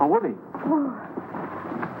 Or would he? Oh,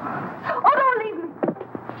 don't leave me.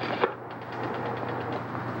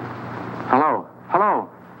 Hello?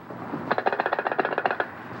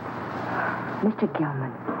 Mr.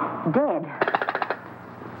 Gelman. Dead.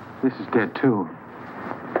 This is dead, too.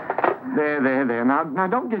 There. Now,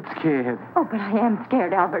 don't get scared. Oh, but I am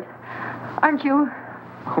scared, Albert. Aren't you?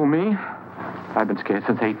 Who, me? I've been scared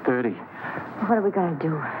since 8:30. What are we going to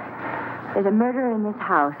do? There's a murderer in this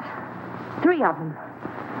house. 3 of them.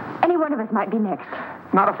 Any one of us might be next.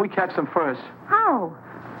 Not if we catch them first. How?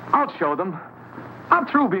 I'll show them. I'm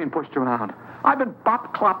through being pushed around. I've been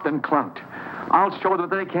bop, clopped, and clunked. I'll show them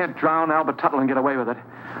that they can't drown Albert Tuttle and get away with it.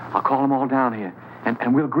 I'll call them all down here, and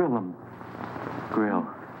we'll grill them. Grill.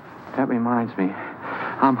 That reminds me.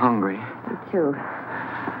 I'm hungry. Me too.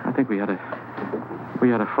 I think we ought to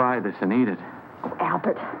fry this and eat it. Oh,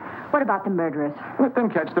 Albert, what about the murderers? Let them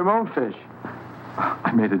catch their own fish.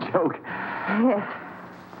 I made a joke. Yes.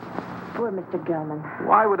 Poor Mr. Gelman.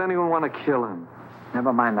 Why would anyone want to kill him?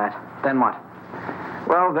 Never mind that. Then what?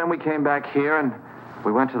 Well, then we came back here and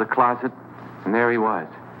we went to the closet, and there he was.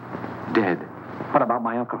 Dead. What about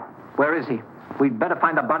my uncle? Where is he? We'd better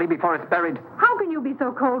find the body before it's buried. How can you be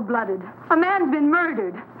so cold-blooded? A man's been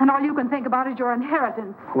murdered, and all you can think about is your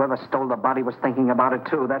inheritance. Whoever stole the body was thinking about it,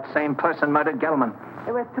 too. That same person murdered Gelman.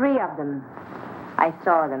 There were 3 of them. I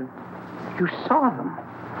saw them. You saw them?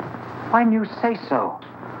 Why didn't you say so?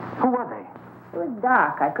 Who were they? It was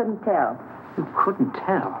dark. I couldn't tell. You couldn't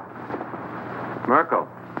tell? Merkel,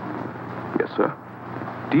 Yes, sir.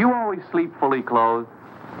 do you always sleep fully clothed?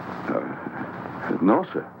 No,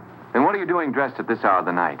 sir. And what are you doing dressed at this hour of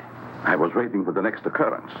the night? I was waiting for the next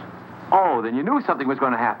occurrence. Oh, then you knew something was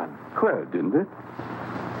going to happen. Well, didn't it?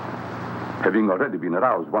 Having already been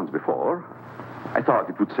aroused once before, I thought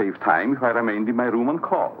it would save time if I remained in my room on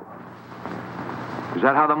call. Is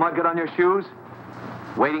that how the mud got on your shoes?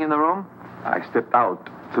 Waiting in the room? I stepped out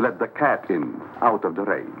to let the cat in, out of the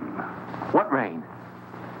rain. What rain?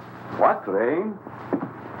 What rain?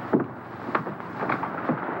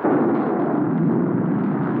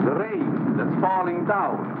 The rain that's falling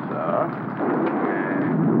down, sir.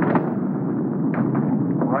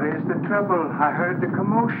 What is the trouble? I heard the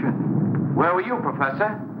commotion. Where were you,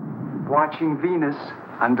 Professor? Watching Venus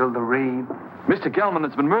under the rain. Mr. Gelman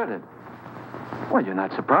has been murdered. Well, you're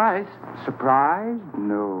not surprised. Surprised?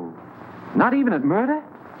 No. Not even at murder?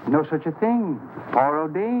 No such a thing.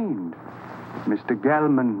 Foreordained. Mr.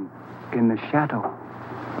 Gelman in the shadow.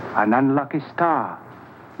 An unlucky star.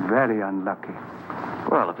 Very unlucky.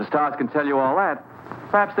 Well, if the stars can tell you all that,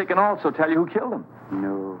 perhaps they can also tell you who killed him.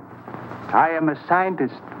 No. I am a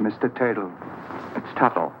scientist, Mr. Turtle. It's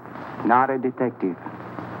Tuttle. Not a detective.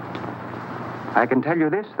 I can tell you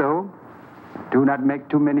this, though. Do not make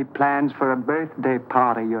too many plans for a birthday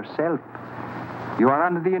party yourself. You are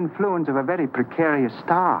under the influence of a very precarious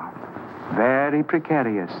star. Very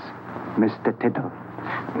precarious, Mr. Tuttle.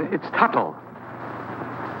 It's Tuttle.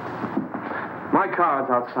 My car's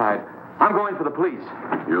outside. I'm going for the police.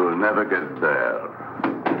 You'll never get there.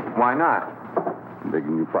 Why not?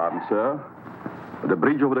 Begging your pardon, sir. The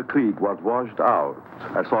bridge over the creek was washed out.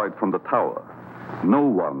 I saw it from the tower. No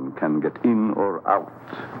one can get in or out.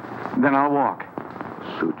 Then I'll walk.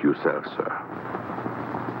 Suit yourself, sir.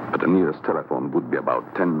 But the nearest telephone would be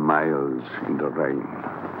about 10 miles in the rain.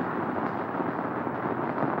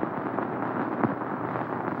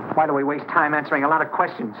 Why do we waste time answering a lot of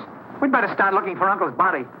questions? We'd better start looking for Uncle's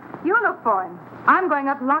body. You look for him. I'm going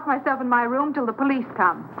up and lock myself in my room till the police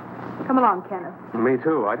come. Come along, Kenneth. Me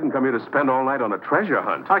too. I didn't come here to spend all night on a treasure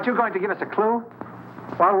hunt. Aren't you going to give us a clue?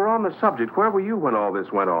 While we're on the subject, where were you when all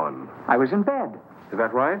this went on? I was in bed. Is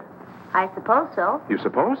that right? I suppose so. You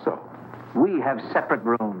suppose so? We have separate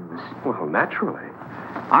rooms. Well, naturally.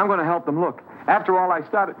 I'm going to help them look. After all, I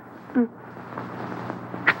started...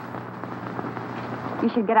 You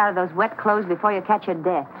should get out of those wet clothes before you catch your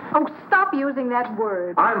death. Oh, stop using that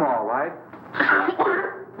word. I'm all right.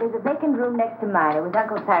 There's a vacant room next to mine. It was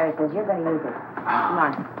Uncle Cyrus's. You're going to use it. Come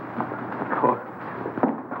on.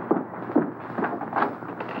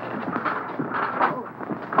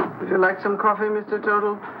 Would you like some coffee, Mr.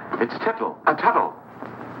 Tuttle? It's Tuttle. Tuttle.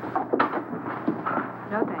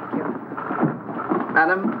 No, thank you.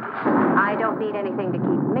 Madam? I don't need anything to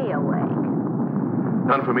keep me awake.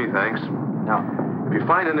 None for me, thanks. No. If you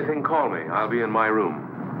find anything, call me. I'll be in my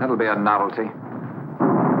room. That'll be a novelty.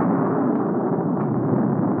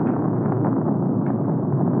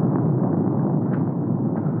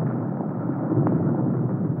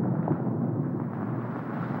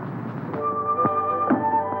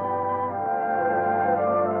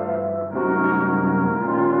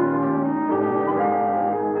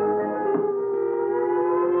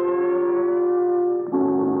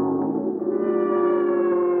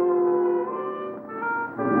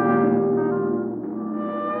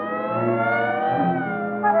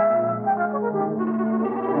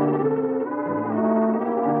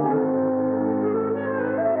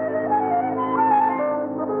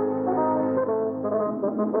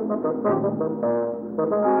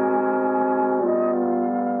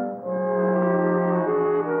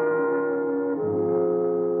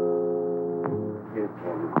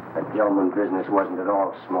 That Gelman business wasn't at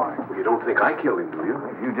all smart. Well, you don't think I killed him, do you?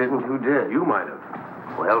 If you didn't, who did? You might have.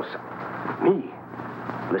 Well, me.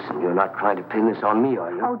 Listen, you're not trying to pin this on me,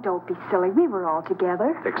 are you? Oh, don't be silly. We were all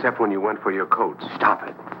together. Except when you went for your coats. Stop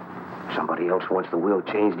it. Somebody else wants the will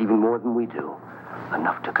changed even more than we do.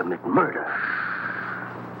 Enough to commit murder.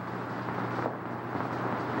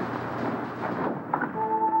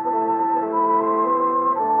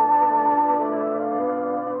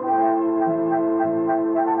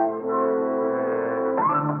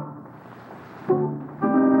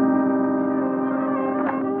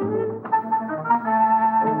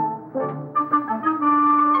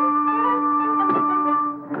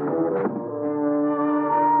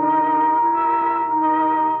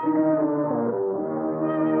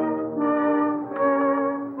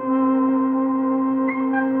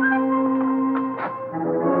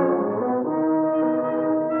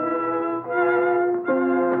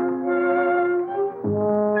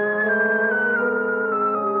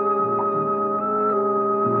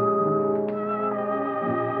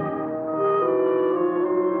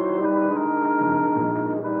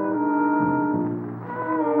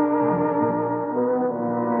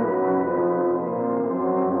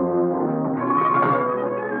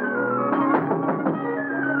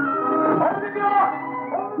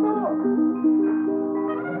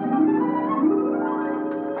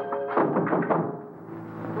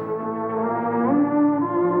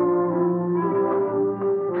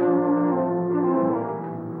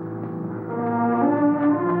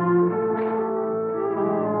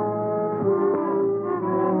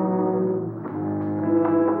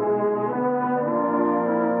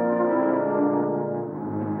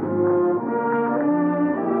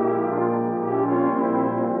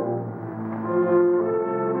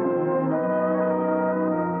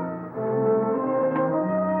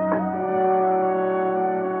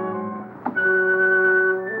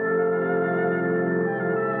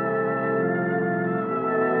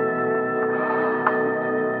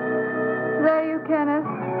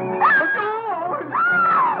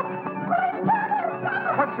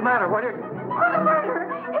 What's the matter? What is it? Oh, the murderer!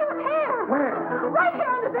 He was here! Where? Right here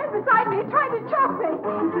on the bed beside me. He tried to choke me.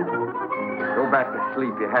 Go back to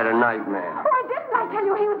sleep. You had a nightmare. Oh, I didn't. I tell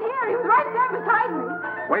you, he was here. He was right there beside me.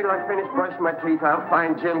 Wait till I finish brushing my teeth. I'll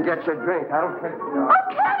find Jim, get you a drink. I don't care. Oh,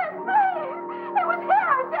 Kenneth, please! He was here,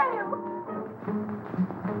 I tell you.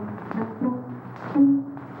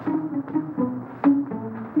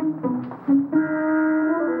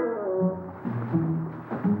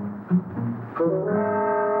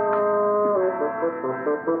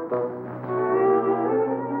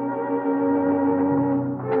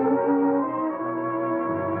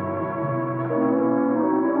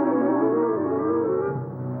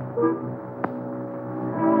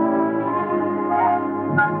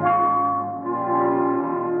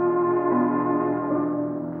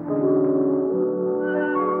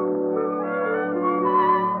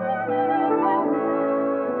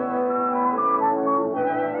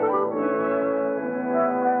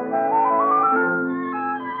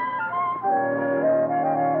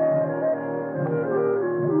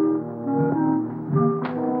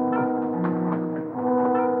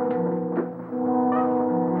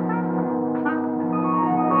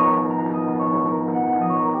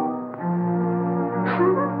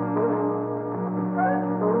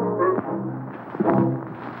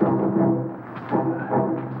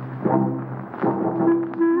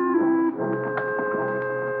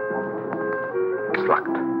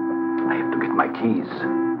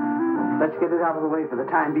 Let's get it out of the way for the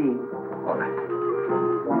time being. All right.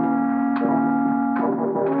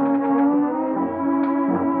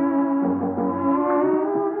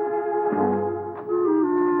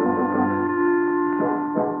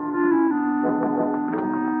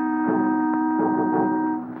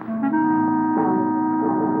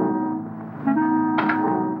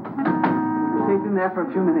 Safe in there for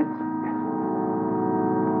a few minutes.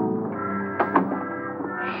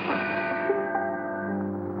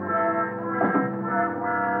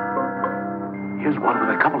 Here's one with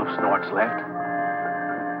a couple of snorts left.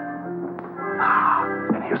 Ah,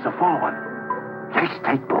 and here's the full one. Let's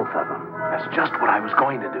take both of them. That's just what I was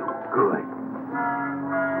going to do. Good.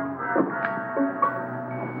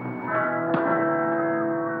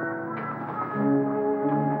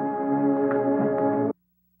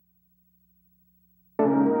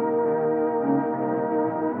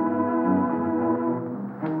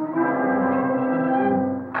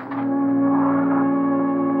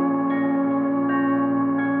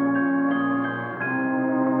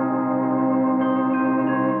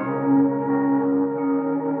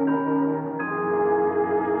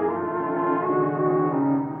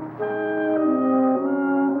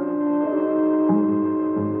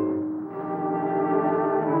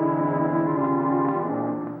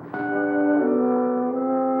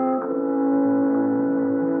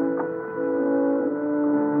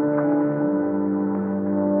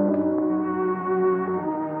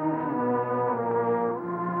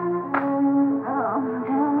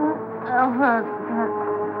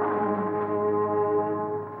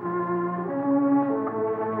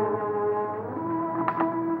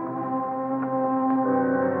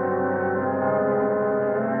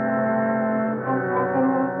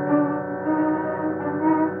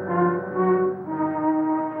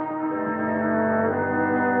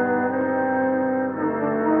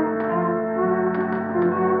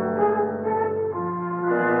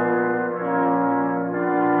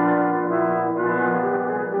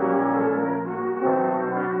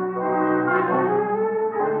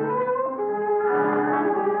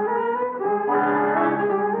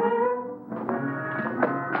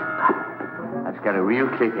 Got a real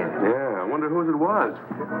kick in it. Yeah, I wonder whose it was.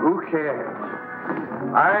 Who cares?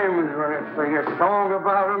 I'm going to sing a song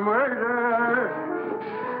about a murder.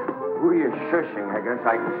 Who are you shushing? I guess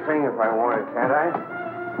I can sing if I want, can't I?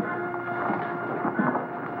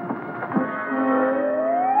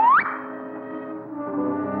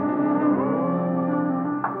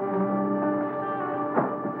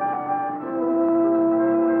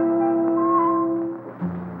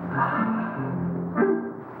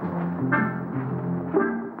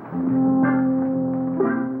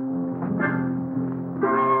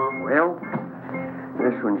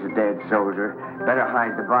 Better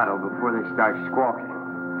hide the bottle before they start squawking.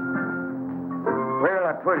 Where'll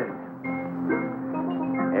I put it?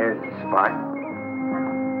 There's the spot.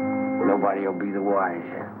 Nobody will be the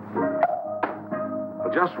wiser.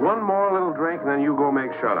 Well, just one more little drink, and then you go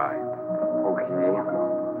make shut-eye. Okay.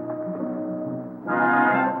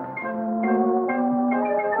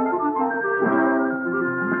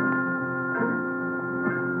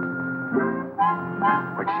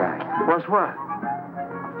 What's that? What's what?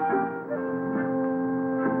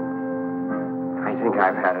 I think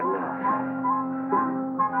I've had enough.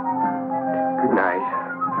 Good night.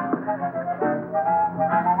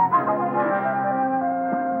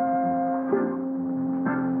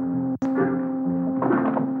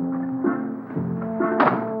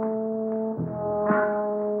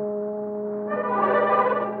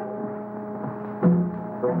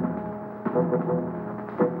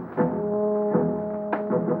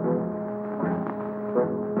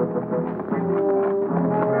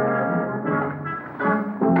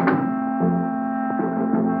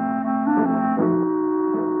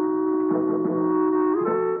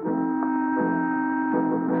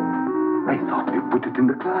 In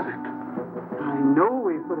the closet. I know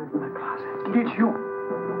we put it in the closet. Did you?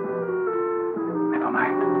 Never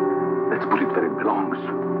mind. Let's put it where it belongs.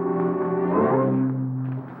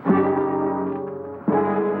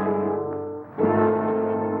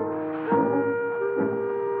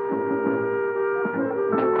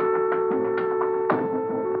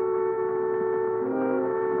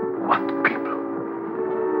 What people?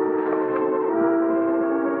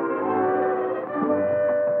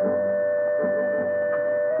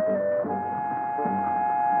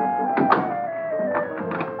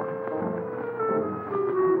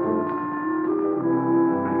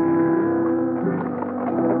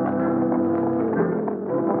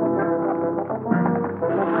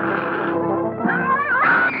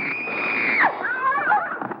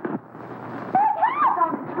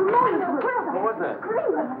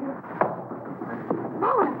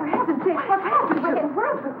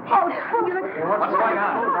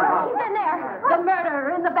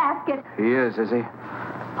 Is he?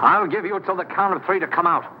 I'll give you till the count of 3 to come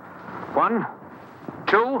out. 1,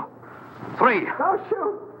 2, 3. Don't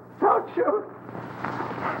shoot! Don't shoot!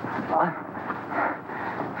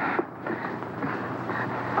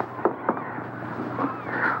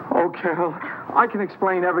 Oh, Carol, I can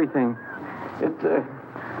explain everything. It's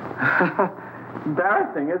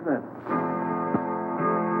embarrassing, isn't it?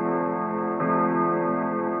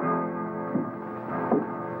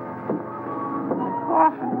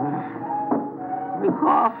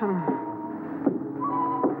 Often.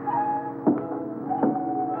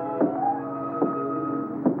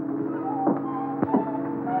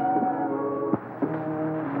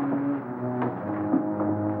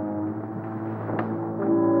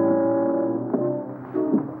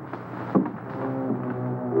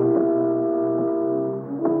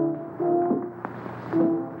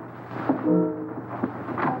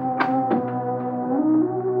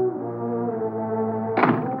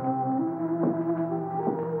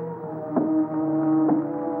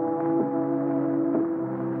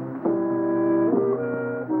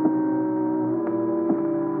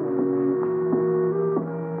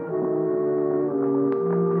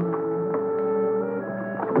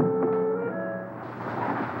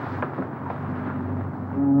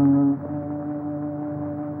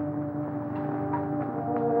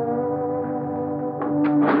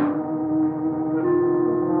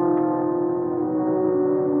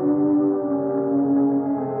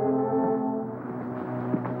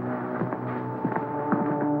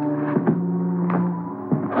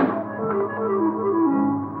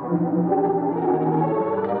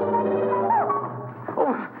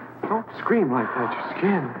 Scream like that, your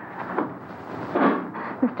skin.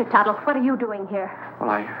 Mr. Tuttle, what are you doing here? Well,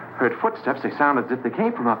 I heard footsteps. They sounded as if they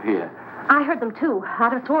came from up here. I heard them, too.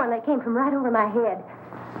 I'd have sworn they came from right over my head.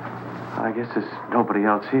 I guess there's nobody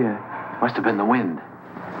else here. Must have been the wind.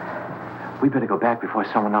 We better go back before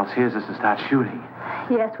someone else hears us and start shooting.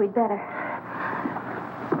 Yes, we'd better.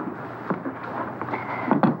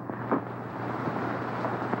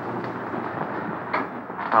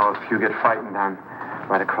 Now, if you get frightened, I'm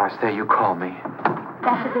right across there. You call me.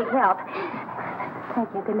 That's a big help. Thank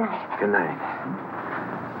you. Good night. Good night.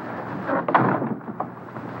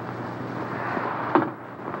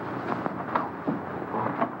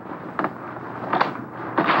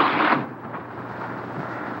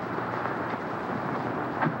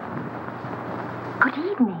 Good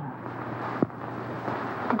evening.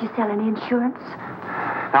 Did you sell any insurance?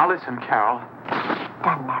 Now, listen, Carol.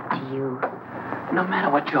 Dunlap to you. No matter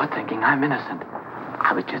what you're thinking, I'm innocent.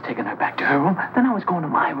 I was just taking her back to her room, then I was going to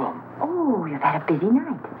my room. Oh, Oh, you've had a busy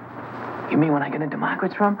night. You mean when I get into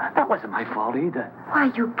Margaret's room? That wasn't my fault either.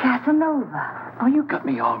 Why, you Casanova. Oh, you got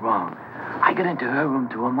me all wrong. I got into her room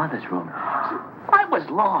to her mother's room. I was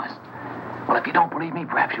lost. Well, if you don't believe me,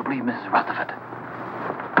 perhaps you'll believe Mrs. Rutherford.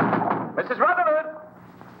 Mrs. Rutherford!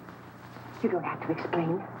 You don't have to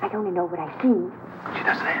explain. I only know what I've seen. She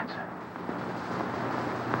doesn't answer.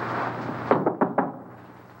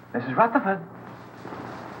 Mrs. Rutherford.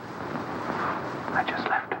 I just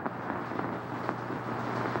left her.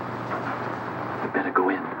 We better go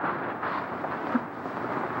in.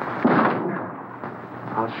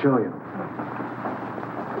 I'll show you.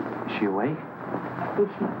 Is she awake? Is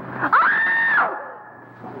she?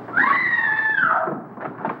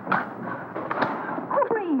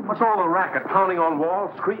 What's all the racket? Pounding on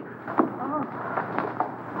walls, scream?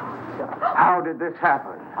 How did this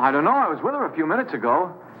happen? I don't know. I was with her a few minutes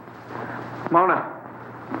ago. Mona!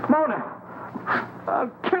 Mona!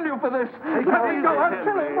 I'll kill you for this. Let me go. I'll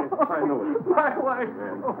kill you. I know it. My wife.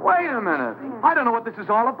 Wait a minute. I don't know what this is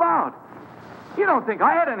all about. You don't think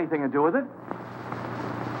I had anything to do with it?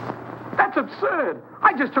 That's absurd.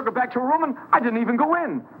 I just took her back to her room and I didn't even go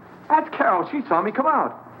in. That's Carol. She saw me come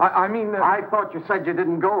out. I thought you said you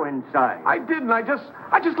didn't go inside. I didn't. I just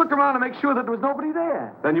looked around to make sure that there was nobody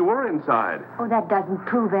there. Then you were inside. Oh, that doesn't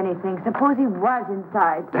prove anything. Suppose he was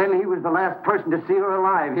inside. Then he was the last person to see her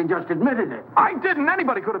alive. He just admitted it. I didn't.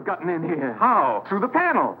 Anybody could have gotten in here. How? Through the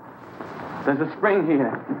panel. There's a spring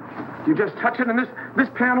here. You just touch it and this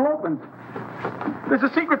panel opens. There's a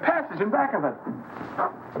secret passage in back of it.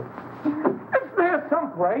 It's there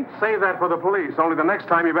someplace. Save that for the police. Only the next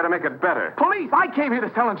time you better make it better. Police? I came here to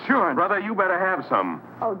sell insurance. Brother, you better have some.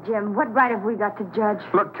 Oh, Jim, what right have we got to judge?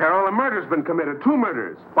 Look, Carol, a murder's been committed. 2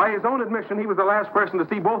 murders. By his own admission, he was the last person to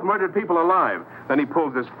see both murdered people alive. Then he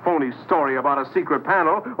pulls this phony story about a secret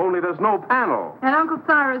panel, only there's no panel. And Uncle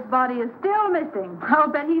Cyrus' body is still missing. I'll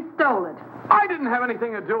bet he stole it. I didn't have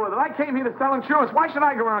anything to do with it. I came here to sell insurance. Why should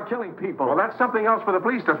I go around killing people? Well, that's something else for the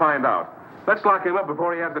police to find out. Let's lock him up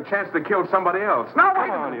before he has the chance to kill somebody else. Now, wait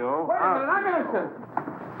Come on, you. Wait a minute, I'm innocent.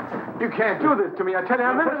 You can't do this to me. I tell you,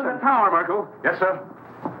 I'm Put it in the innocent. tower, Merkel. Yes, sir.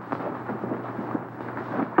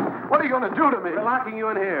 What are you going to do to me? We're locking you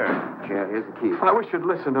in here. Yeah, here's the key. I wish you'd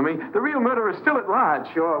listen to me. The real murderer is still at large.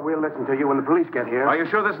 Sure, we'll listen to you when the police get here. Are you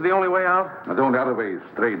sure this is the only way out? Now, the only other way is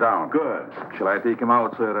straight down. Good. Shall I take him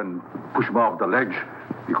out, sir, and push him off the ledge?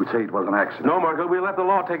 You could say it was an accident. No, Merkel, we'll let the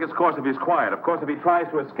law take its course if he's quiet. Of course, if he tries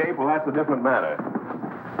to escape, well, that's a different matter.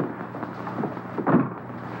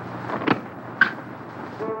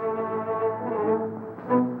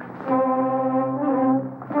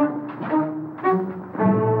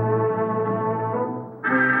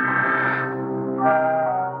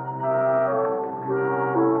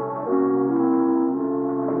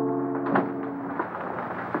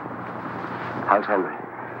 How's Henry?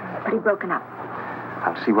 Pretty broken up.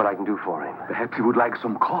 I'll see what I can do for him. Perhaps he would like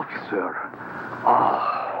some coffee, sir.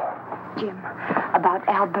 Jim, about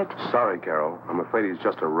Albert. Sorry, Carol. I'm afraid he's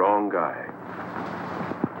just a wrong guy.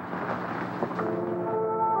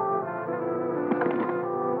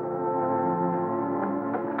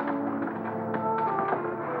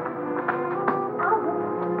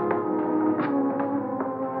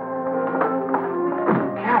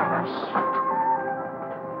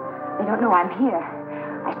 They don't know I'm here.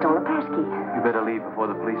 I stole a pass key. You better leave before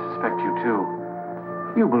the police suspect you, too.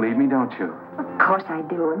 You believe me, don't you? Of course I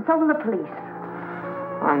do, and so will the police.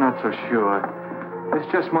 I'm not so sure. It's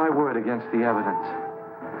just my word against the evidence.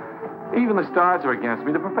 Even the stars are against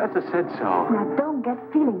me. The professor said so. Now, don't get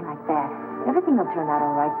feeling like that. Everything will turn out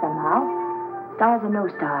all right somehow. Stars or no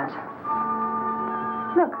stars.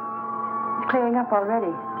 Look, it's clearing up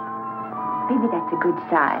already. Maybe that's a good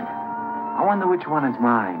sign. I wonder which one is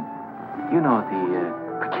mine. You know, the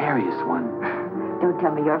precarious one. Don't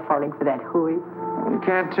tell me you're falling for that hooey. You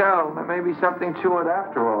can't tell. There may be something to it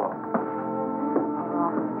after all.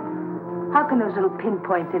 How can those little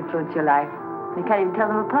pinpoints influence your life? You can't even tell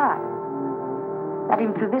them apart. Not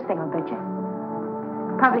even through this thing, I'll bet you.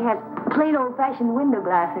 Probably has plain old-fashioned window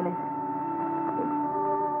glass in it.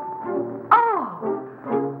 Oh!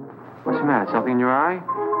 What's the matter? Something in your eye?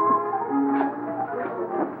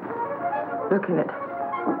 Look at it.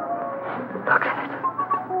 Look at it.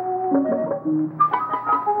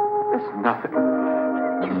 It's nothing.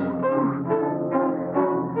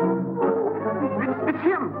 It's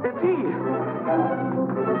him. It's he.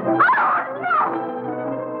 Oh, no!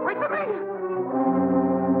 Wait for me.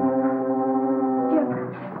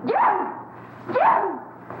 Jim!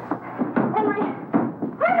 Henry!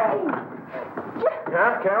 Jim!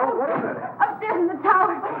 Yeah, Carol? What is it? Upstairs in the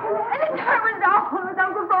tower. And the tower was awful with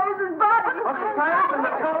Uncle Cyrus's body. Uncle Cyrus in the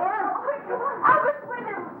tower? Oh, I'll just win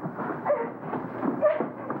him.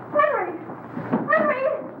 Henry! Henry!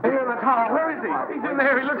 Here in the tunnel. Where is he? He's in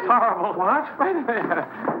there. He looks horrible. What? Right there.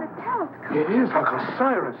 It is Uncle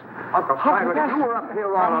Cyrus. Uncle Cyrus, you were up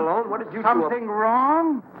here all alone. What did you do? Something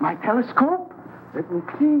wrong? My telescope? Let me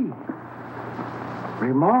see.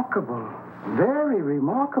 Remarkable. Very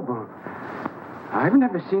remarkable. I've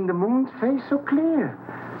never seen the moon's face so clear.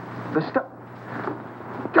 The star...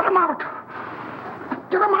 Get him out!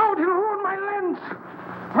 Get him out! He'll ruin my lens!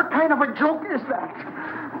 What kind of a joke is that?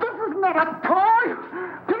 This is not a toy!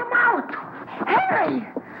 Get him out! Henry!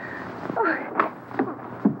 Henry!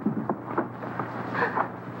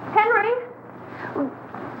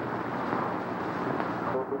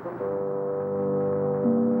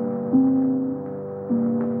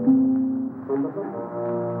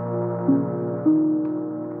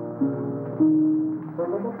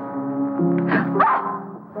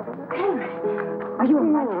 Are you all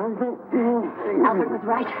right? Albert was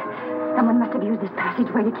right. Someone must have used this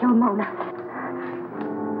passageway to kill Mona.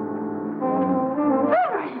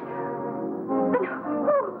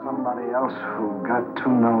 Somebody else who got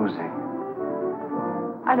too nosy.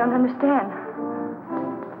 I don't understand.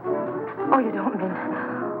 Oh, you don't mean...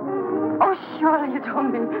 Oh, surely you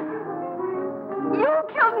don't mean... You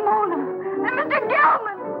killed Mona and Mr.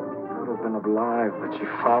 Gelman! Could have been alive, but she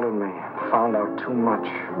followed me. Found out too much.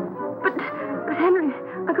 But Henry,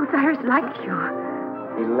 Uncle Cyrus liked you.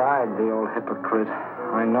 He lied, the old hypocrite.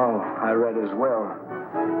 I know. I read his will.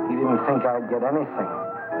 He didn't think I'd get anything.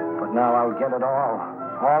 But now I'll get it all.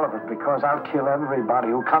 All of it, because I'll kill everybody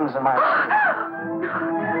who comes in my...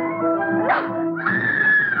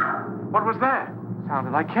 What was that?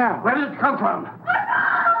 Sounded like Carol. Where did it come from?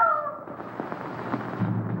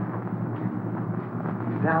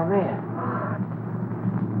 Down there.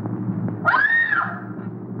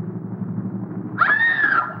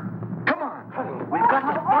 Come on, honey. We've got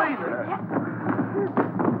to find her.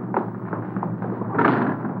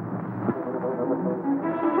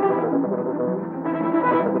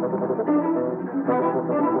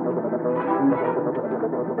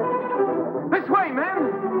 This way, man.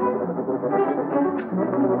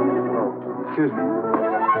 Oh, excuse me.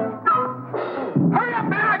 Hurry up,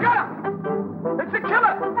 man. I got him. It's the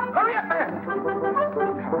killer. Hurry up, man.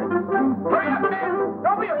 Hurry up, man.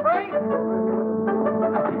 Don't be afraid.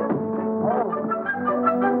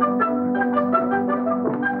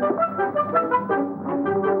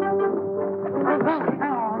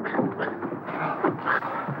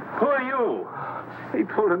 Who are you? He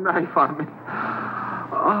pulled a knife on me.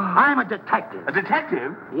 I'm a detective. A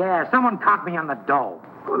detective? Yeah, someone caught me on the dole.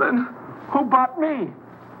 Well, then, who bought me?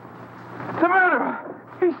 The murderer.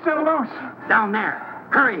 He's still loose. Down there.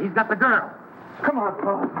 Hurry, he's got the girl. Come on,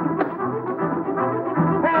 Paul.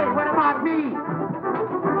 Hey, what about me?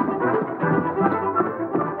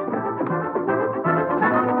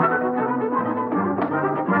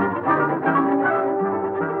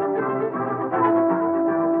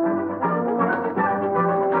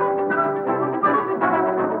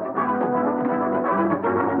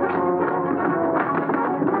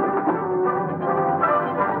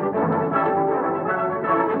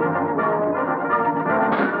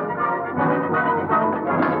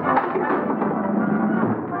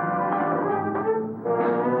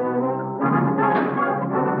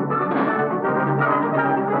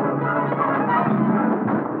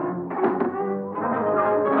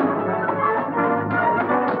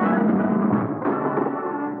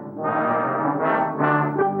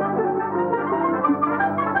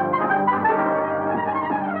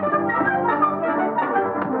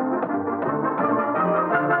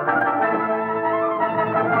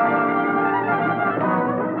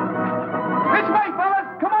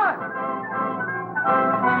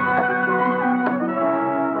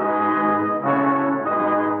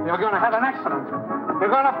 You're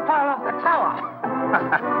going to fall off the tower.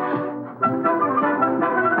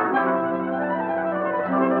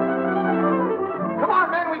 Come on,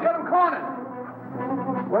 man, we got him cornered.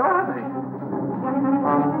 Where are they?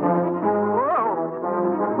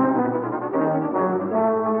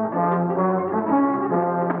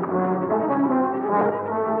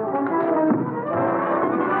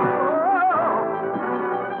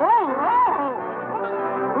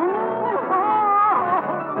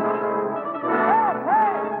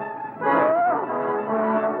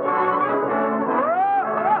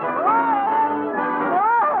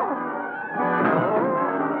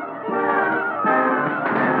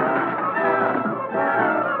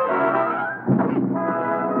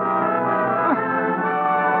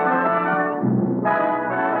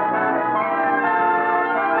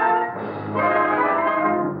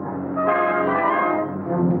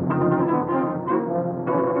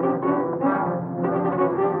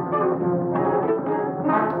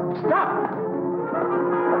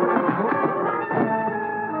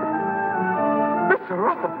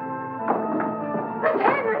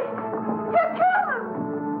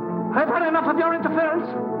 Cyrus!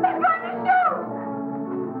 They're trying to shoot!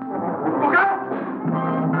 Look out!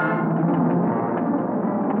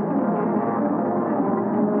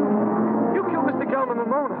 You killed Mr. Gelman and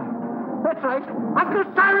Mona. That's right. Uncle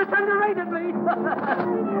Cyrus underrated me.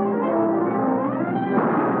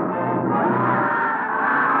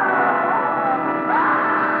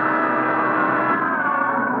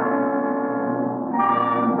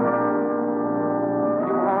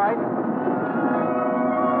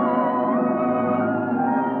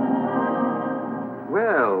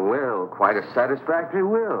 Quite a satisfactory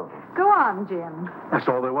will. Go on, Jim. That's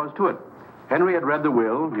all there was to it. Henry had read the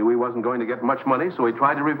will, knew he wasn't going to get much money, so he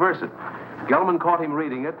tried to reverse it. Gelman caught him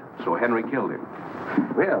reading it, so Henry killed him.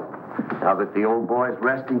 Well, now that the old boy's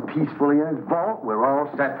resting peacefully in his vault, we're all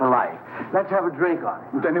set for life. Let's have a drink on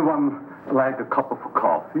it. Would anyone like a cup of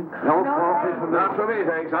coffee? No coffee for me. Not for me,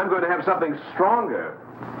 thanks. I'm going to have something stronger.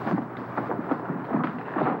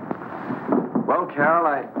 Well,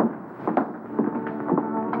 Carol,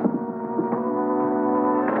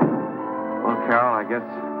 Carol, I guess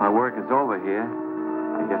my work is over here.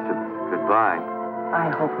 I guess it's goodbye. I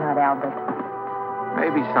hope not, Albert.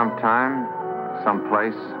 Maybe sometime,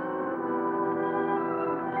 someplace.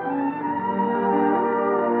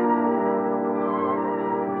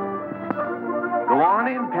 Go on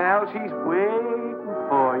in, pal. She's waiting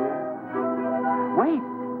for you. Wait.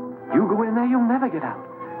 You go in there, you'll never get out.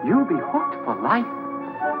 You'll be hooked for life.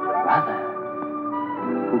 Brother.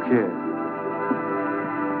 Who cares?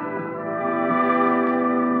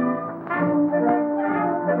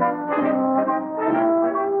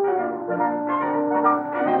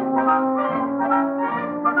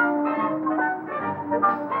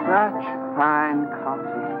 Such fine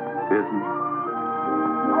coffee. Isn't it?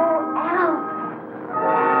 Oh, Al.